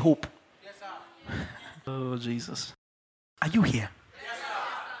also a hope. Yes, sir. Oh, Jesus. Are you here? Yes,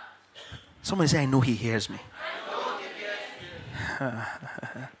 sir. Somebody say, I know he hears me.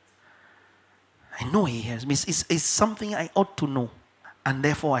 I know he hears me. It's something I ought to know. And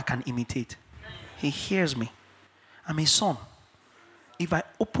therefore I can imitate. He hears me. I'm a son. If I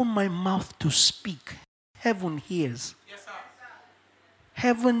open my mouth to speak, heaven hears. Yes, sir.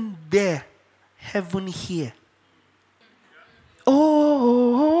 Heaven there, heaven here.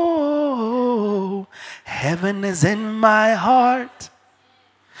 Oh, heaven is in my heart.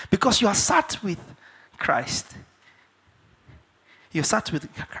 Because you are sat with Christ. You are sat with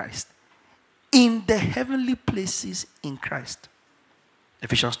Christ. In the heavenly places in Christ.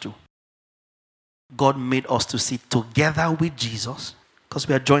 Ephesians 2. God made us to sit together with Jesus. Because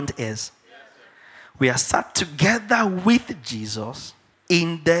we are joint heirs. We are sat together with Jesus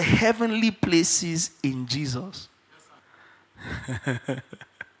in the heavenly places in Jesus.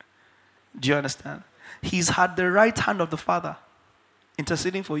 Do you understand? He's at the right hand of the Father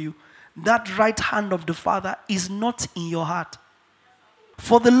interceding for you. That right hand of the Father is not in your heart.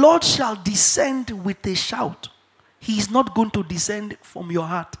 For the Lord shall descend with a shout. He is not going to descend from your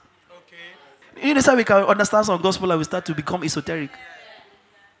heart. Okay. You know how we can understand some gospel and we start to become esoteric.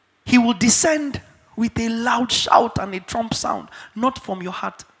 He will descend with a loud shout and a trump sound, not from your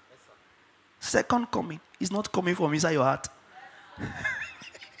heart. Second coming is not coming from inside your heart.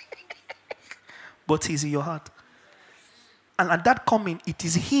 But he's in your heart. And at that coming, it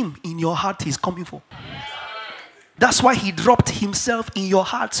is him in your heart he's coming for. That's why he dropped himself in your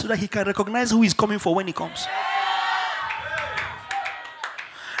heart so that he can recognize who he's coming for when he comes.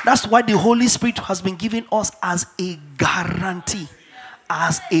 That's why the Holy Spirit has been given us as a guarantee,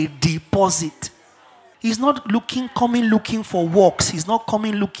 as a deposit. He's not coming looking for works. He's not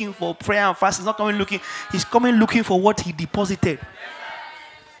coming looking for prayer and fast. He's not coming looking. He's coming looking for what he deposited.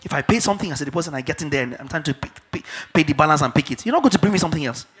 If I pay something as a deposit and I get in there and I'm trying to pay the balance and pick it, you're not going to bring me something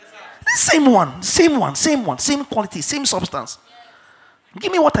else. Same same quality, same substance.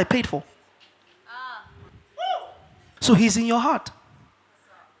 Give me what I paid for. So he's in your heart.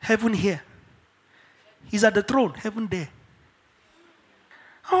 Heaven here. He's at the throne. Heaven there.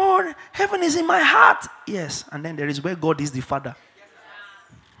 Oh, heaven is in my heart. Yes. And then there is where God is the Father.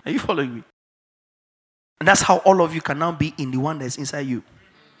 Are you following me? And that's how all of you can now be in the one that is inside you.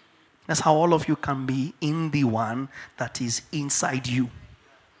 That's how all of you can be in the one that is inside you.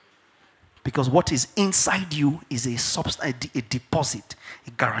 Because what is inside you is a substance, a deposit,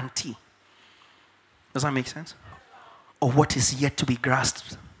 a guarantee. Does that make sense? Of what is yet to be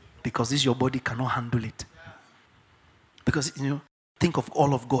grasped. Because this your body cannot handle it. Because, think of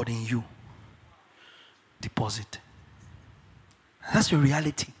all of God in you. Deposit. That's your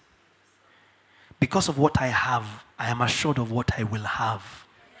reality. Because of what I have, I am assured of what I will have.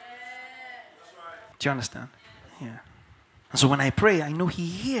 Do you understand? Yeah. And so when I pray, I know He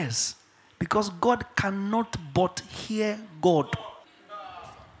hears. Because God cannot but hear God.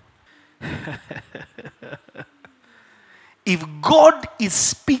 If God is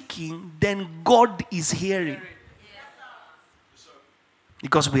speaking, then God is hearing.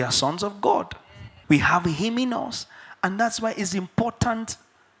 Because we are sons of God. We have Him in us. And that's why it's important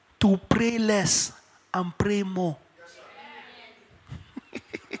to pray less and pray more.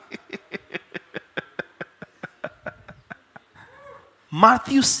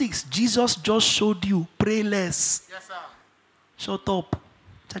 Matthew 6, Jesus just showed you, pray less. Yes, sir. Shut up.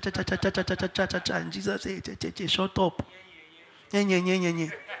 Cha cha cha cha cha cha cha cha cha cha. And Jesus said, cha, cha, cha, shut up. Yeah, yeah, yeah, yeah, yeah.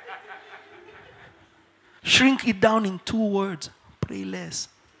 Shrink it down in 2 words. Pray less.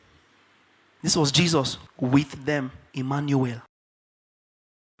 This was Jesus with them, Emmanuel.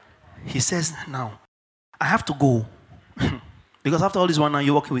 He says, now, I have to go. Because after all this one, now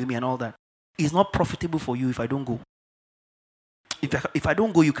you're working with me and all that. It's not profitable for you if I don't go. If I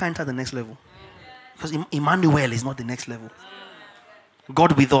don't go, you can't enter the next level. Because Emmanuel is not the next level.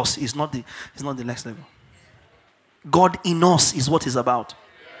 God with us is not the next level. God in us is what it's about.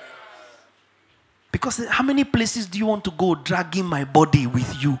 Because how many places do you want to go dragging my body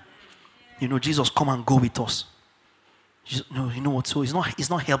with you? Jesus, come and go with us. No, you know what? So it's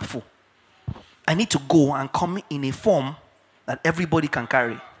not helpful. I need to go and come in a form that everybody can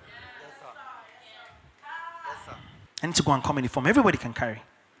carry. I need to go and come in a form everybody can carry.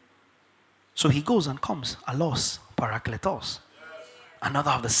 So he goes and comes, allos, parakletos.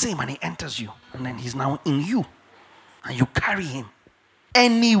 Another of the same, and he enters you. And then he's now in you. And you carry him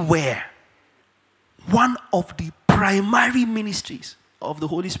anywhere. One of the primary ministries of the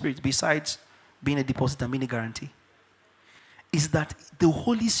Holy Spirit, besides being a deposit and being a guarantee, is that the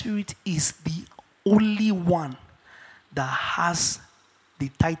Holy Spirit is the only one that has the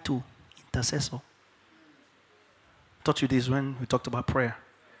title intercessor. I taught you this when we talked about prayer.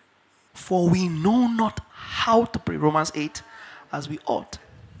 For we know not how to pray, Romans 8, as we ought.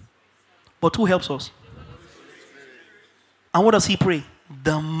 But who helps us? And what does he pray?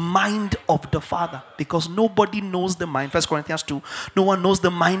 The mind of the Father. Because nobody knows the mind. 1 Corinthians 2. No one knows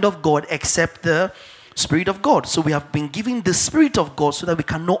the mind of God except the Spirit of God. So we have been given the Spirit of God so that we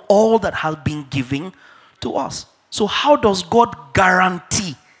can know all that has been given to us. So how does God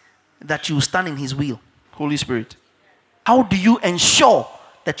guarantee that you stand in his will? Holy Spirit. How do you ensure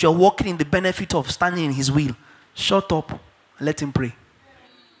that you're walking in the benefit of standing in his will? Shut up and let him pray.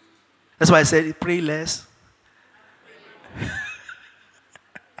 That's why I said pray less.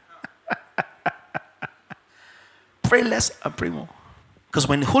 Pray less and pray more. Because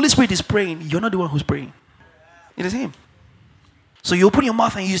when the Holy Spirit is praying, you're not the one who's praying. It is him. So you open your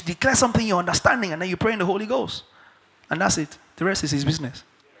mouth and you declare something you're understanding, and then you pray in the Holy Ghost. And that's it. The rest is his business.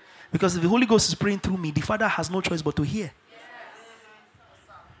 Because if the Holy Ghost is praying through me, the Father has no choice but to hear.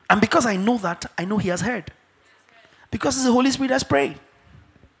 And because I know that, I know he has heard. Because it's the Holy Spirit that's praying.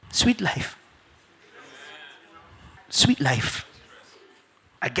 Sweet life. Sweet life.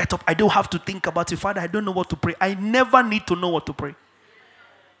 I get up. I don't have to think about it. Father, I don't know what to pray. I never need to know what to pray.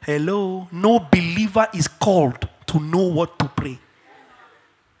 Hello. No believer is called to know what to pray.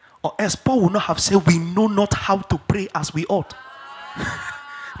 Or else Paul would not have said, we know not how to pray as we ought.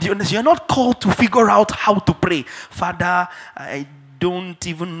 Do you understand? You're not called to figure out how to pray. Father, I don't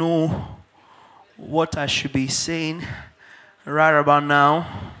even know what I should be saying right about now.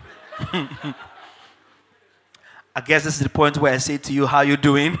 I guess this is the point where I say to you, how you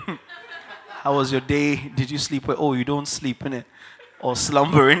doing? How was your day? Did you sleep well? Oh, you don't sleep, innit? Or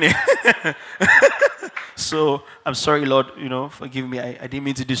slumber, innit? So, I'm sorry, Lord, forgive me. I didn't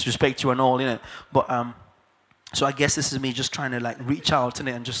mean to disrespect you and all, innit? But, so I guess this is me just trying to reach out,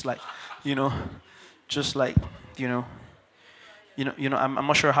 innit? And just I'm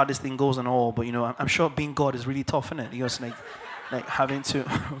not sure how this thing goes and all, but, I'm sure being God is really tough, innit? Because,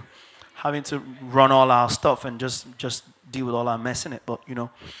 having to run all our stuff and just deal with all our mess in it. But,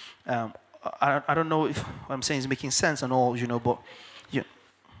 I don't know if what I'm saying is making sense and all, but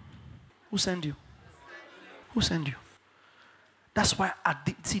who sent you? Who sent you? That's why,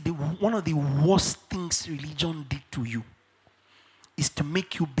 one of the worst things religion did to you is to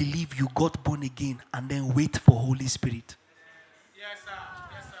make you believe you got born again and then wait for Holy Spirit. Yes, sir.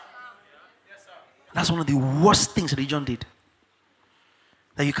 Yes, sir. Yes, sir. That's one of the worst things religion did.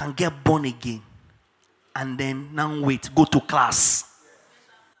 That you can get born again and then now wait, go to class.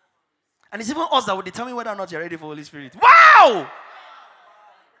 And it's even us that will determine whether or not you're ready for Holy Spirit. Wow!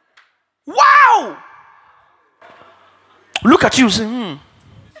 Wow! Look at you, say,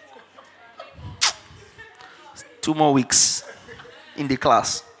 2 more weeks in the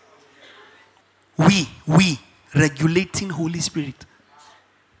class. We regulating Holy Spirit.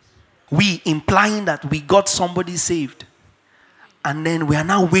 We implying that we got somebody saved. And then we are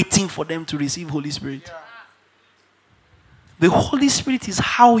now waiting for them to receive Holy Spirit. The Holy Spirit is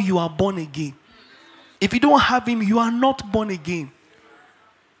how you are born again. If you don't have Him, you are not born again.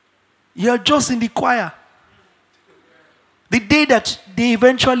 You are just in the choir. The day that they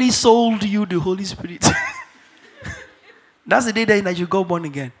eventually sold you the Holy Spirit, that's the day that you go born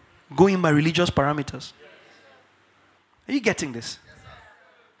again. Going by religious parameters. Are you getting this?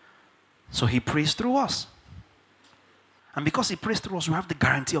 So He prays through us. And because He prays through us, we have the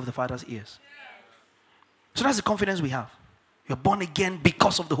guarantee of the Father's ears. So that's the confidence we have. You're born again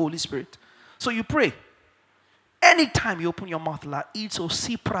because of the Holy Spirit. So you pray. Anytime you open your mouth, la ito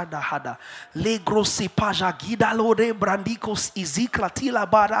si prada hada, legro si paja gida lore brandikos iziklatila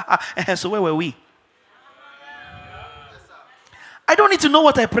bada. So where were we? I don't need to know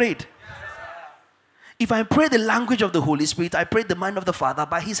what I prayed. If I pray the language of the Holy Spirit, I pray the mind of the Father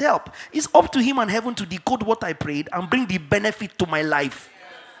by His help. It's up to Him and heaven to decode what I prayed and bring the benefit to my life.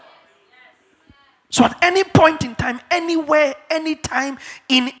 So at any point in time, anywhere, anytime,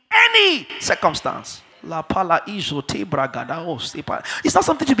 in any circumstance, it's not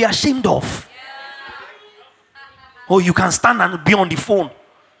something to be ashamed of. Oh, you can stand and be on the phone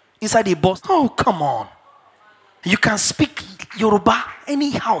inside a bus. Oh, come on. You can speak Yoruba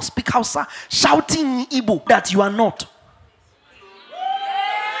anyhow, speak Hausa, shouting in Igbo that you are not.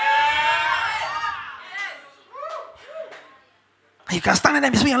 You can stand in there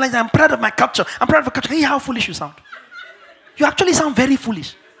and speak like, I'm proud of my culture. I'm proud of my culture. Hey, how foolish you sound. You actually sound very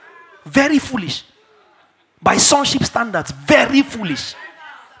foolish. Very foolish. By sonship standards, very foolish.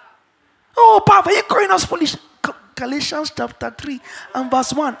 Oh, Papa, you're calling us foolish. Galatians chapter 3 and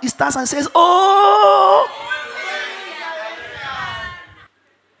verse 1. It starts and says, oh.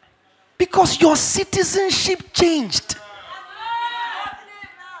 Because your citizenship changed.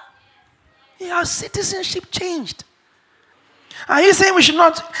 Your citizenship changed. Are you saying we should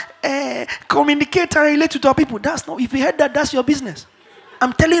not communicate and relate to our people? That's not. If you heard that, that's your business.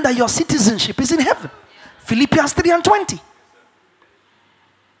 I'm telling you that your citizenship is in heaven. Philippians 3 and 20.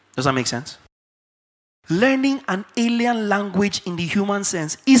 Does that make sense? Learning an alien language in the human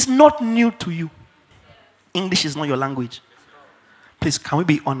sense is not new to you. English is not your language. Please, can we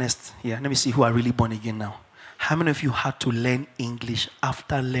be honest here? Let me see who are really born again now. How many of you had to learn English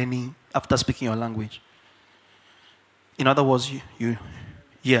after speaking your language? In other words,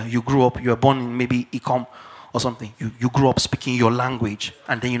 you grew up, you were born in maybe Ecom or something. You grew up speaking your language,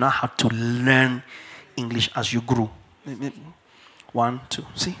 and then you now had to learn English as you grew. 1, 2,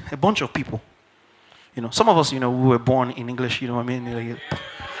 see, a bunch of people. Some of us, we were born in English, you know what I mean?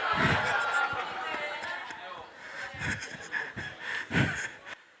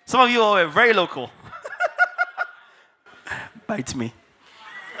 Some of you are very local. Bite me.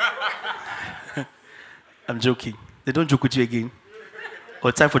 I'm joking. They don't joke with you again.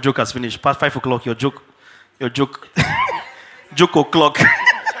 Or time for joke has finished. Past 5 o'clock, your joke o'clock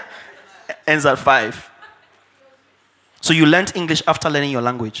ends at 5. So you learned English after learning your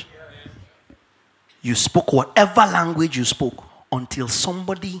language. You spoke whatever language you spoke until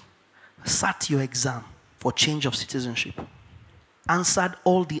somebody sat your exam for change of citizenship. Answered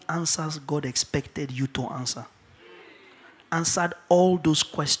all the answers God expected you to answer. Answered all those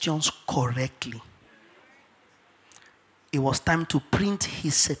questions correctly. It was time to print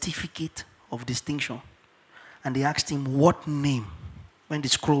his certificate of distinction. And they asked him, what name? When the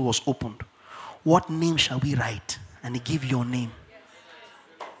scroll was opened, what name shall we write? And he gave your name.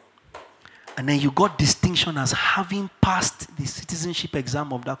 And then you got distinction as having passed the citizenship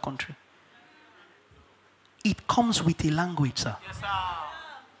exam of that country. It comes with a language, sir. Yes, sir.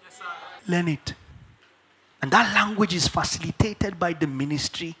 Yes, sir. Learn it. And that language is facilitated by the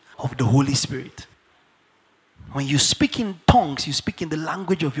ministry of the Holy Spirit. When you speak in tongues, you speak in the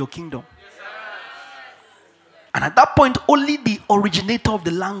language of your kingdom. Yes, and at that point, only the originator of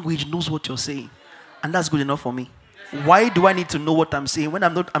the language knows what you're saying. And that's good enough for me. Yes, why do I need to know what I'm saying when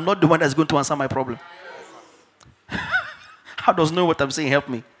I'm not the one that's going to answer my problem? Yes, How does know what I'm saying help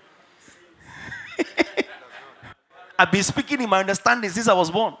me? I've been speaking in my understanding since I was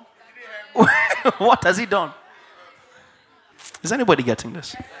born. What has he done? Is anybody getting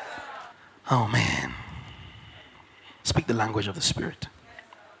this? Oh man. Speak the language of the Spirit.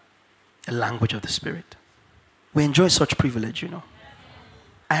 The language of the Spirit. We enjoy such privilege,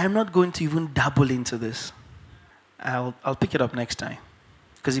 I am not going to even dabble into this. I'll pick it up next time.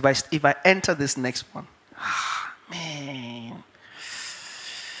 Because if I enter this next one, man.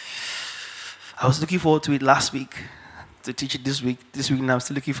 I was looking forward to it last week, to teach it this week. This week now I'm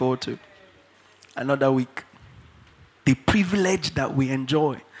still looking forward to it. Another week. The privilege that we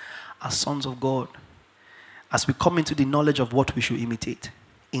enjoy as sons of God, as we come into the knowledge of what we should imitate,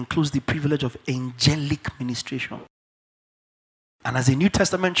 includes the privilege of angelic ministration. And as a New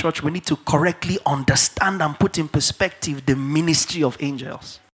Testament church, we need to correctly understand and put in perspective the ministry of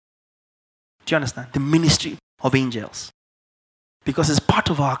angels. Do you understand? The ministry of angels. Because it's part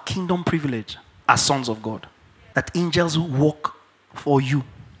of our kingdom privilege as sons of God, that angels work for you.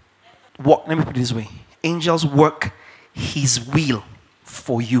 Let me put it this way. Angels work His will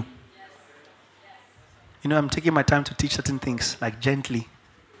for you. I'm taking my time to teach certain things, like gently,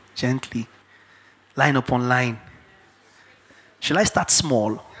 line upon line. Shall I start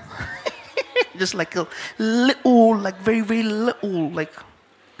small? Just like a little, like very, very little, like,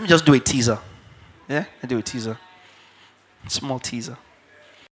 let me just do a teaser. Yeah, I do a teaser. Small teaser.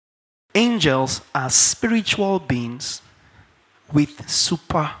 Angels are spiritual beings with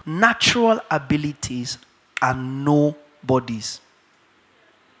supernatural abilities and no bodies.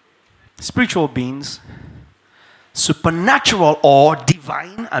 Spiritual beings, supernatural or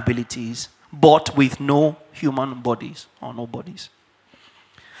divine abilities, but with no human bodies or no bodies.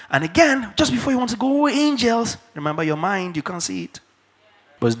 And again, just before you want to go, angels, remember your mind, you can't see it.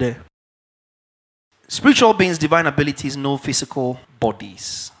 But it's there. Spiritual beings, divine abilities, no physical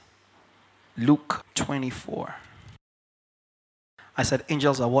bodies. Luke 24. I said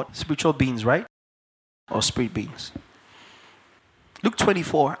angels are what? Spiritual beings, right? Or spirit beings. Luke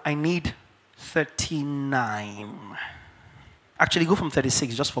 24, I need 39. Actually, go from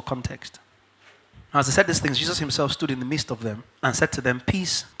 36 just for context. Now, as I said these things, Jesus himself stood in the midst of them and said to them,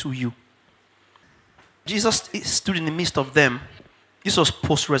 "Peace to you." Jesus stood in the midst of them. This was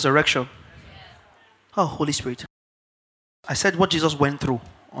post-resurrection. Oh, Holy Spirit. I said what Jesus went through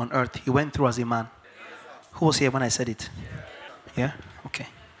on earth, he went through as a man. Who was here when I said it? Yeah? Okay.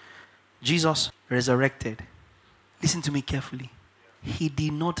 Jesus resurrected. Listen to me carefully. He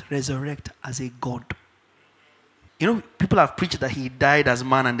did not resurrect as a God. People have preached that he died as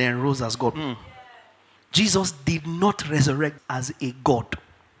man and then rose as God. Jesus did not resurrect as a God.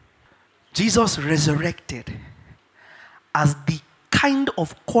 Jesus resurrected as the kind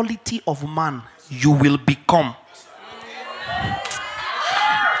of quality of man you will become.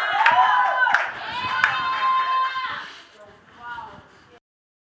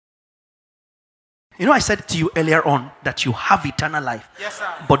 I said to you earlier on that you have eternal life. Yes, sir.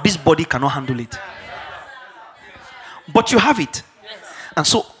 But this body cannot handle it. But you have it. Yes. And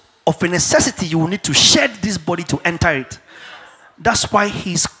so, of a necessity, you will need to shed this body to enter it. That's why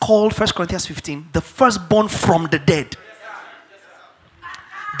he's called, 1 Corinthians 15, the firstborn from the dead.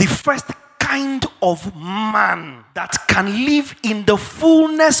 The first kind of man that can live in the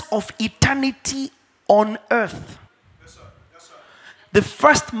fullness of eternity on earth. The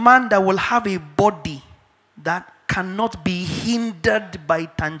first man that will have a body that cannot be hindered by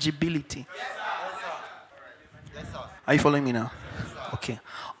tangibility. Are you following me now? Okay.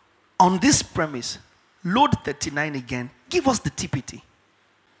 On this premise, load 39 again. Give us the TPT.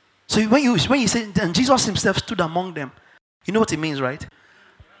 So when you say, and Jesus himself stood among them, you know what it means, right?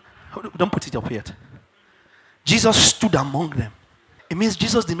 Don't put it up yet. Jesus stood among them. It means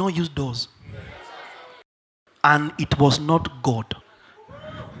Jesus did not use doors. And it was not God.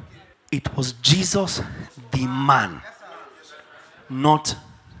 It was Jesus the man, not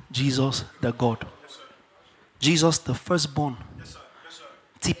Jesus the God. Jesus the firstborn,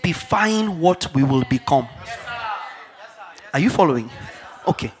 typifying what we will become. Are you following?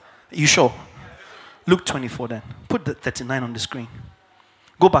 Okay. You sure? Luke 24 then. Put the 39 on the screen.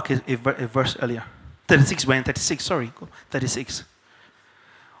 Go back a verse earlier. 36, we're in 36, sorry. 36.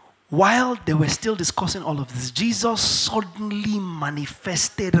 While they were still discussing all of this, Jesus suddenly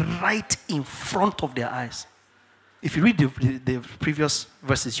manifested right in front of their eyes. If you read the previous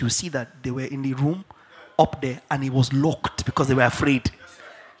verses, you see that they were in the room up there and it was locked because they were afraid.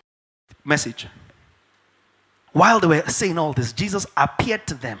 Message. While they were saying all this, Jesus appeared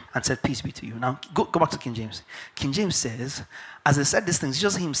to them and said, peace be to you. Now, go back to King James. King James says, as he said these things,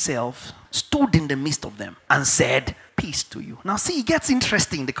 Jesus himself stood in the midst of them and said, peace to you. Now, see, it gets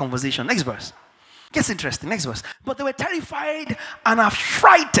interesting, the conversation. Next verse. Gets interesting. Next verse. But they were terrified and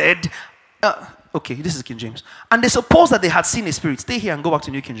affrighted. Okay, this is King James. And they supposed that they had seen a spirit. Stay here and go back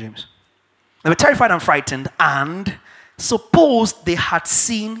to New King James. They were terrified and frightened and supposed they had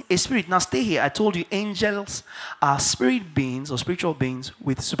seen a spirit. Now stay here. I told you angels are spirit beings or spiritual beings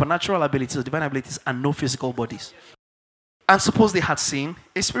with supernatural abilities or divine abilities and no physical bodies. And suppose they had seen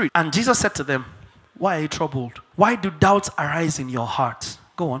a spirit. And Jesus said to them, why are you troubled? Why do doubts arise in your hearts?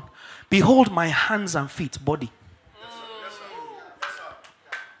 Go on. Behold my hands and feet, body.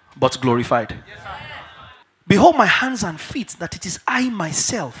 But glorified. Behold my hands and feet, that it is I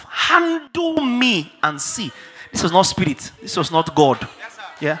myself. Handle me and see. This was not spirit. This was not God.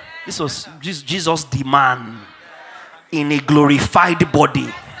 Yeah? This was Jesus the man in a glorified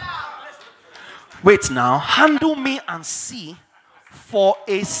body. Wait now. Handle me and see, for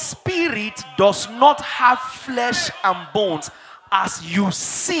a spirit does not have flesh and bones, as you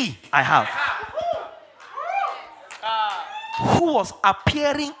see I have. Who was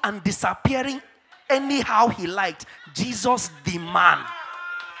appearing and disappearing anyhow he liked. Jesus the man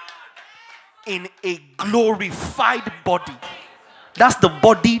in a glorified body. That's the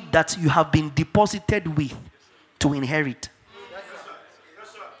body that you have been deposited with to inherit.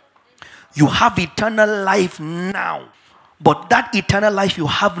 You have eternal life now. But that eternal life you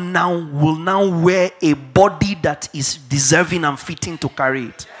have now will now wear a body that is deserving and fitting to carry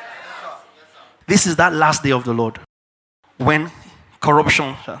it. This is that last day of the Lord, when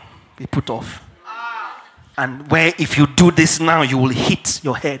corruption shall be put off. And where if you do this now, you will hit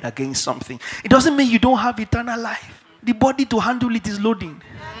your head against something. It doesn't mean you don't have eternal life. The body to handle it is loading.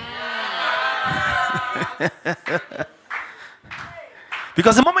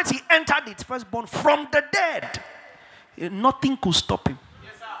 Because the moment he entered it, firstborn from the dead, nothing could stop him.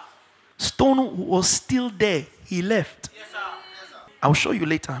 Stone was still there. He left. I'll show you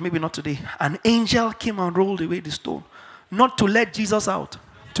later, maybe not today. An angel came and rolled away the stone. Not to let Jesus out,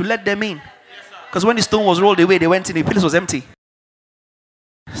 to let them in. Because when the stone was rolled away, they went in, the place was empty.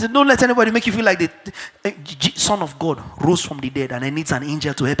 He said, don't let anybody make you feel like the Son of God rose from the dead and then needs an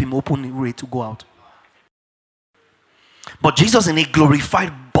angel to help him open the way to go out. But Jesus in a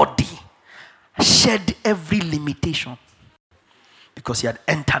glorified body shed every limitation because he had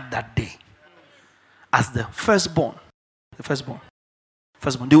entered that day as the firstborn,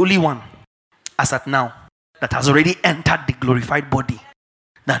 the only one as at now that has already entered the glorified body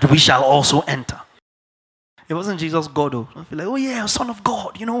that we shall also enter. It wasn't Jesus God, though. Don't feel like, oh yeah, Son of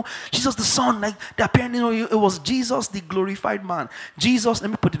God, Jesus the Son, like the appearing, it was Jesus the glorified man. Jesus, let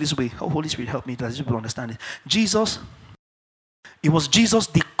me put it this way. Oh, Holy Spirit, help me that people understand it. It was Jesus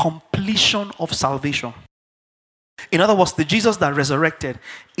the completion of salvation. In other words, the Jesus that resurrected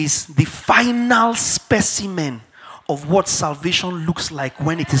is the final specimen of what salvation looks like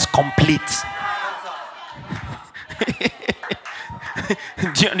when it is complete.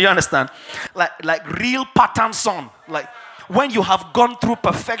 Do you understand? Like real pattern son. Like when you have gone through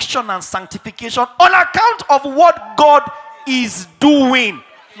perfection and sanctification on account of what God is doing,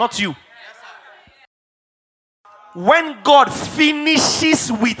 not you. When God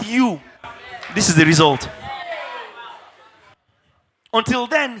finishes with you, this is the result. Until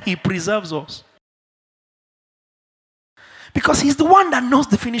then, he preserves us. Because he's the one that knows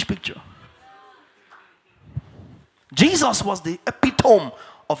the finished picture. Jesus was the epitome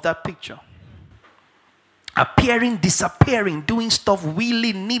of that picture. Appearing, disappearing, doing stuff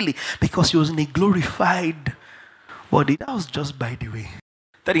willy-nilly because he was in a glorified body. That was just by the way.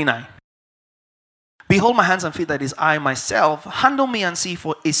 39. Behold my hands and feet, that is I myself. Handle me and see,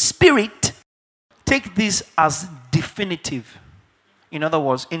 for a spirit. Take this as definitive. In other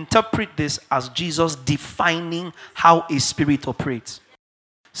words, interpret this as Jesus defining how a spirit operates.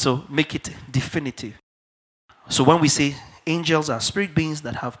 So make it definitive. So when we say angels are spirit beings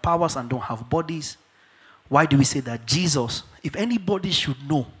that have powers and don't have bodies, why do we say that? Jesus, if anybody should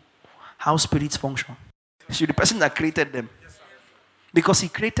know how spirits function, it's the person that created them. Because he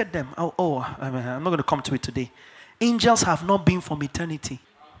created them. I'm not going to come to it today. Angels have not been from eternity.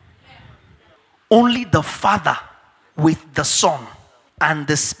 Only the Father with the Son and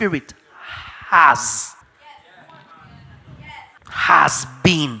the Spirit has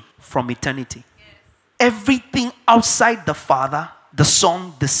been from eternity. Everything outside the Father, the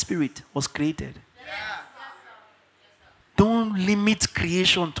Son, the Spirit was created. Don't limit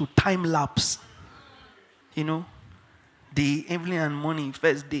creation to time lapse. Day, evening and morning,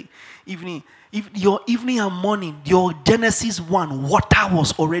 first day, evening. If your evening and morning, your Genesis 1, water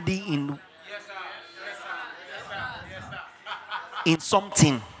was already in, in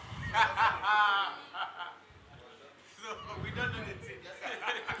something.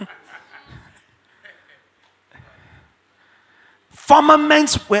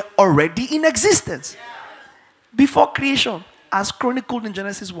 Firmaments were already in existence before creation, as chronicled in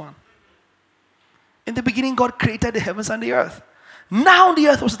Genesis 1. In the beginning, God created the heavens and the earth. Now the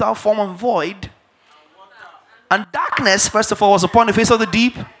earth was without form and void. And darkness, first of all, was upon the face of the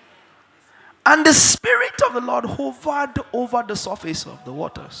deep. And the Spirit of the Lord hovered over the surface of the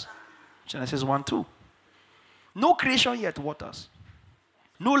waters. Genesis 1:2. No creation yet, waters.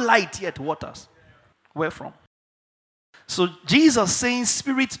 No light yet, waters. Where from? So Jesus saying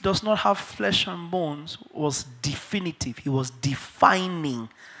spirit does not have flesh and bones was definitive. He was defining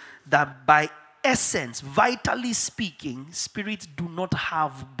that by essence, vitally speaking, spirits do not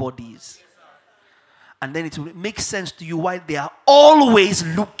have bodies. And then it will make sense to you why they are always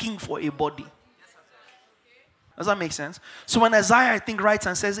looking for a body. Does that make sense? So when Isaiah, I think, writes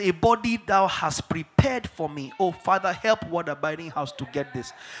and says, a body thou hast prepared for me. Oh, Father, help Word Abiding House to get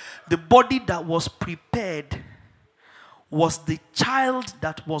this. The body that was prepared was the child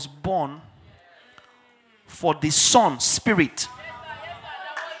that was born for the Son, Spirit,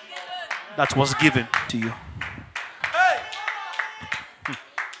 that was given to you.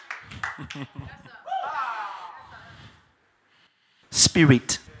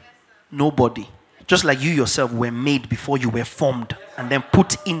 Spirit, nobody. Just like you yourself were made before you were formed and then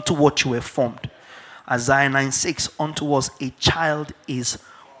put into what you were formed. Isaiah 9:6, unto us a child is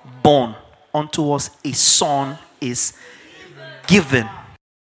born, unto us a son is given.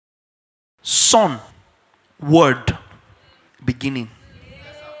 Son, word, beginning.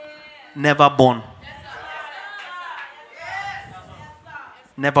 Never born.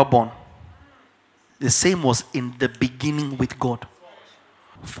 Never born. The same was in the beginning with God.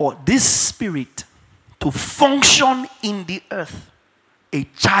 For this spirit to function in the earth, a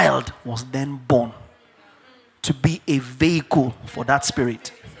child was then born to be a vehicle for that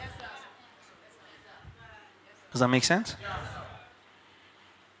spirit. Does that make sense?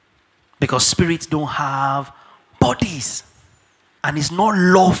 Because spirits don't have bodies. And it's not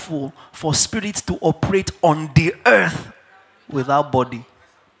lawful for spirits to operate on the earth without body.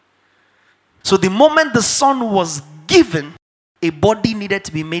 So the moment the Son was given, a body needed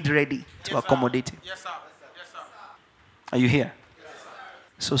to be made ready to accommodate him. Yes, sir. Yes, sir. Are you here?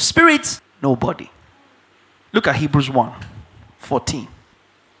 So spirits, no body. Look at Hebrews 1:14.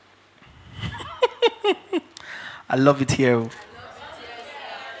 I love it here.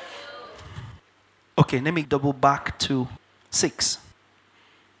 Okay, let me double back to 6.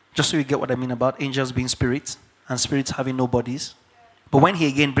 Just so you get what I mean about angels being spirits and spirits having no bodies. But when he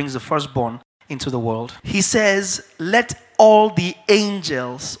again brings the firstborn into the world, he says, let all the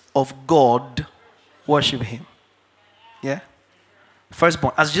angels of God worship him. Yeah?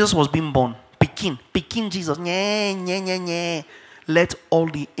 Firstborn. As Jesus was being born, Pekin Jesus. Let all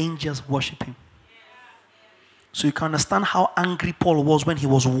the angels worship him. So you can understand how angry Paul was when he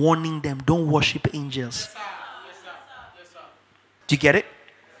was warning them, don't worship angels. Yes, sir. Yes, sir. Do you get it?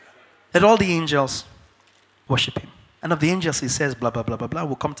 Let all the angels worship him. And of the angels, he says, blah, blah, blah, blah, blah.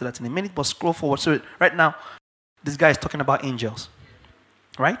 We'll come to that in a minute, but scroll forward. So right now, this guy is talking about angels.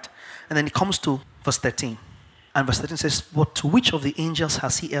 Right? And then he comes to verse 13. And verse 13 says, but to which of the angels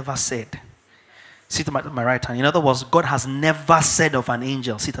has he ever said, sit at my right hand? In other words, God has never said of an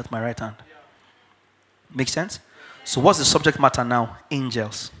angel, sit at my right hand. Make sense? So what's the subject matter now?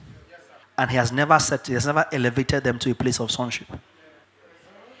 Angels. And he has never elevated them to a place of sonship.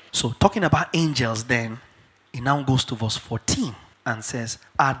 So talking about angels then, he now goes to verse 14 and says,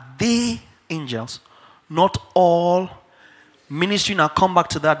 are they angels? Not all. Ministry, now come back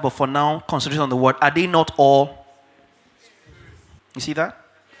to that, but for now, concentrate on the word. Are they not all? You see that?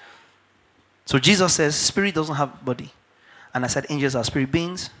 So Jesus says, spirit doesn't have body. And I said angels are spirit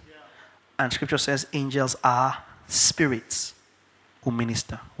beings. And scripture says angels are spirits who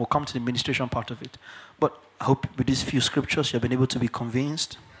minister. We'll come to the ministration part of it. But I hope with these few scriptures you've been able to be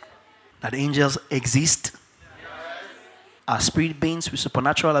convinced that angels exist, are spirit beings with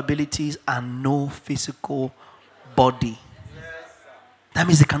supernatural abilities and no physical body. That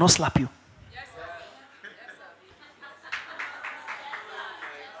means they cannot slap you.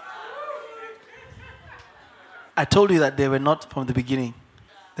 I told you that they were not from the beginning.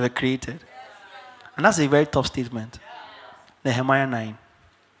 They were created. And that's a very tough statement. Nehemiah 9.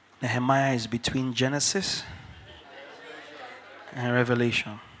 Nehemiah is between Genesis and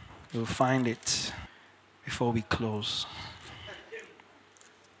Revelation. You'll find it. before we close.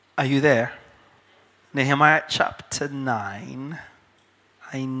 Are you there? Nehemiah chapter 9.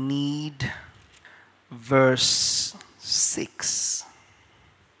 I need verse 6.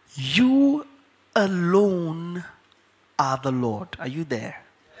 You alone are the Lord. Are you there?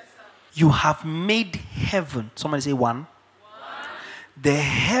 You have made heaven. Somebody say one. The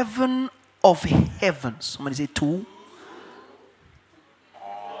heaven of heavens. Somebody say two.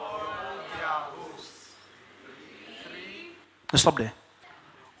 Let's stop there.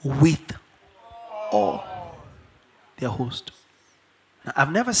 With all their host. Now,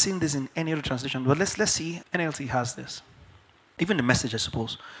 I've never seen this in any other translation, but let's see. NLT has this. Even the Message, I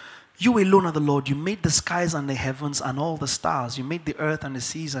suppose. You alone are the Lord. You made the skies and the heavens and all the stars. You made the earth and the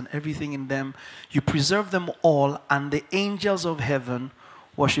seas and everything in them. You preserve them all, and the angels of heaven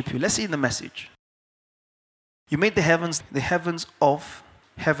worship you. Let's see in the Message. You made the heavens of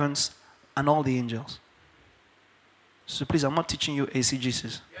heavens, and all the angels. So please, I'm not teaching you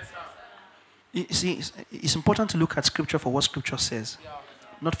ACGCs. You see, it's important to look at Scripture for what Scripture says,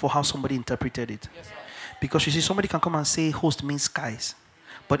 not for how somebody interpreted it. Because you see, somebody can come and say host means skies,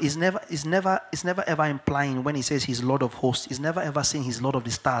 but it's never ever implying when he says he's Lord of hosts. He's never ever saying he's Lord of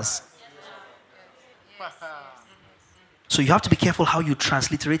the stars. So you have to be careful how you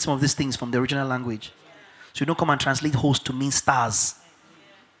transliterate some of these things from the original language. So you don't come and translate host to mean stars.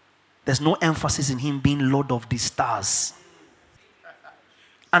 There's no emphasis in him being Lord of the stars.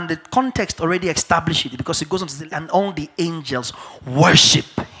 And the context already established it, because it goes on to say, and all the angels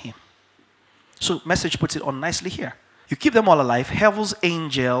worship him. So Message puts it on nicely here. You keep them all alive. Heaven's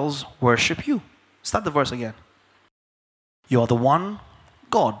angels worship you. Start the verse again. You are the one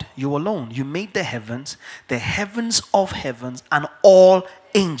God. You alone. You made the heavens of heavens, and all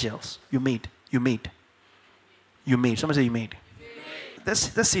angels. You made. Somebody say you made.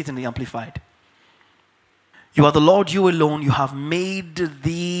 Let's see it in the Amplified. You are the Lord, you alone. You have made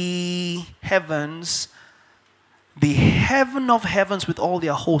the heavens, the heaven of heavens with all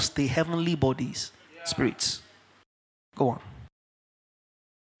their hosts, the heavenly bodies, spirits. Go on.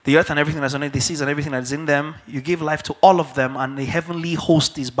 The earth and everything that's on it, the seas and everything that's in them, you give life to all of them, and the heavenly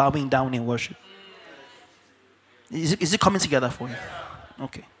host is bowing down in worship. Is it coming together for you?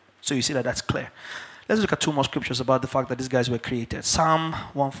 Okay. So you see that's clear. Let's look at two more scriptures about the fact that these guys were created. Psalm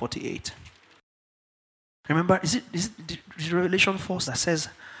 148. Remember, is it Revelation 4 that says,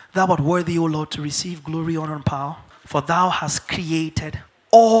 Thou art worthy, O Lord, to receive glory, honor, and power, for thou hast created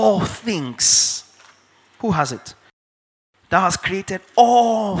all things. Who has it? Thou hast created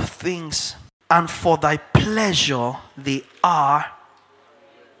all things, and for thy pleasure they are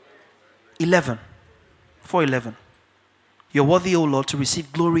 11. 4:11. You're worthy, O Lord, to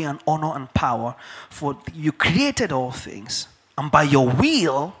receive glory and honor and power, for you created all things, and by your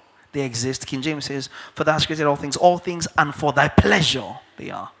will they exist. King James says, for thou hast created all things, and for thy pleasure they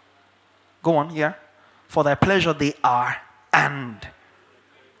are. Go on, yeah. For thy pleasure they are, and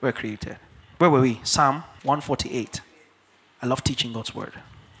were created. Where were we? Psalm 148. I love teaching God's word.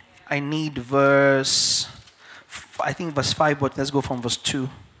 I need verse 5, but let's go from verse 2.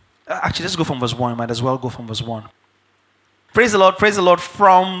 Actually, let's go from verse 1. Might as well go from verse 1. Praise the Lord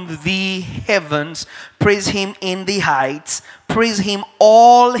from the heavens. Praise him in the heights. Praise him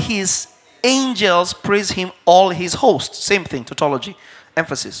all his angels. Praise him all his hosts. Same thing, tautology,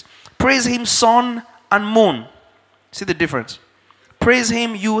 emphasis. Praise him sun and moon. See the difference? Praise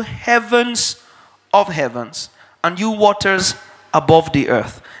him, you heavens of heavens, and you waters above the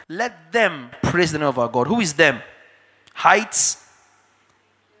earth. Let them praise the name of our God. Who is them? Heights,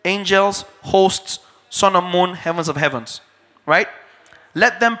 angels, hosts, sun and moon, heavens of heavens. Right?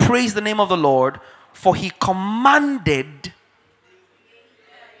 Let them praise the name of the Lord, for he commanded,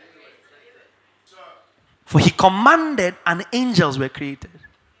 and angels were created.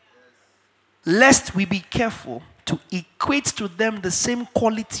 Lest we be careful to equate to them the same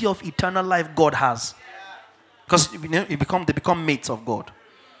quality of eternal life God has. Because they become mates of God.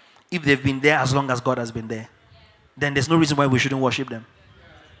 If they've been there as long as God has been there, then there's no reason why we shouldn't worship them.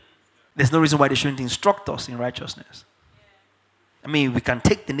 There's no reason why they shouldn't instruct us in righteousness. I mean, we can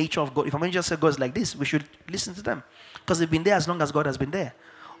take the nature of God. If a man just said God's like this, we should listen to them. Because they've been there as long as God has been there.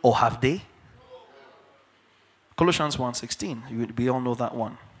 Or have they? Colossians 1:16. We all know that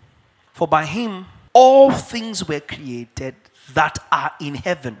one. For by him all things were created that are in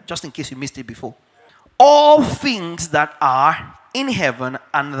heaven. Just in case you missed it before. All things that are in heaven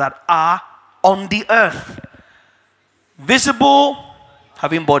and that are on the earth. Visible,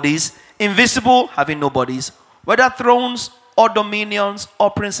 having bodies. Invisible, having no bodies. Whether thrones or dominions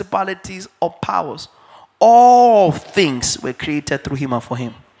or principalities or powers. All things were created through him and for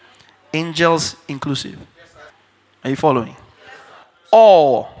him. Angels inclusive. Are you following?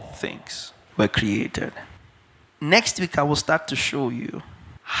 All things were created. Next week, I will start to show you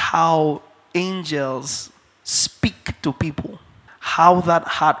how angels speak to people, how that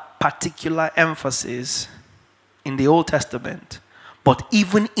had particular emphasis in the Old Testament, but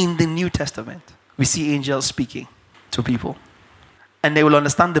even in the New Testament, we see angels speaking to people. And they will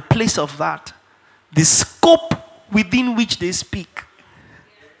understand the place of that, the scope within which they speak.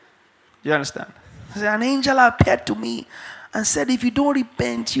 Do you understand? An angel appeared to me and said, if you don't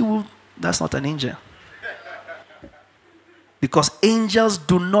repent, you will... That's not an angel. Because angels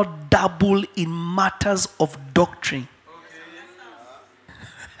do not dabble in matters of doctrine.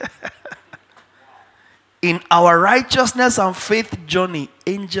 In our righteousness and faith journey,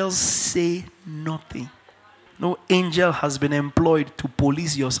 angels say nothing. No angel has been employed to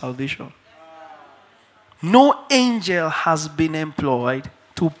police your salvation. No angel has been employed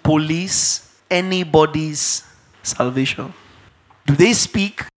to police anybody's salvation. Do they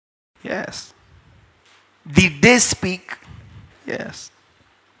speak? Yes. Did they speak? Yes.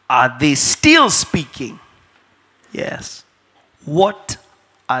 Are they still speaking? Yes. What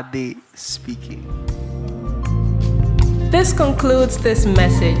are they speaking? This concludes this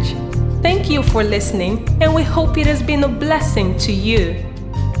message. Thank you for listening, and we hope it has been a blessing to you.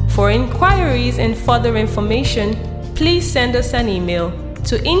 For inquiries and further information, please send us an email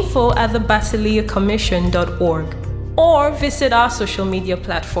to info@thebasileacommission.org or visit our social media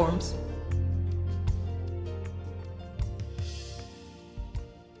platforms.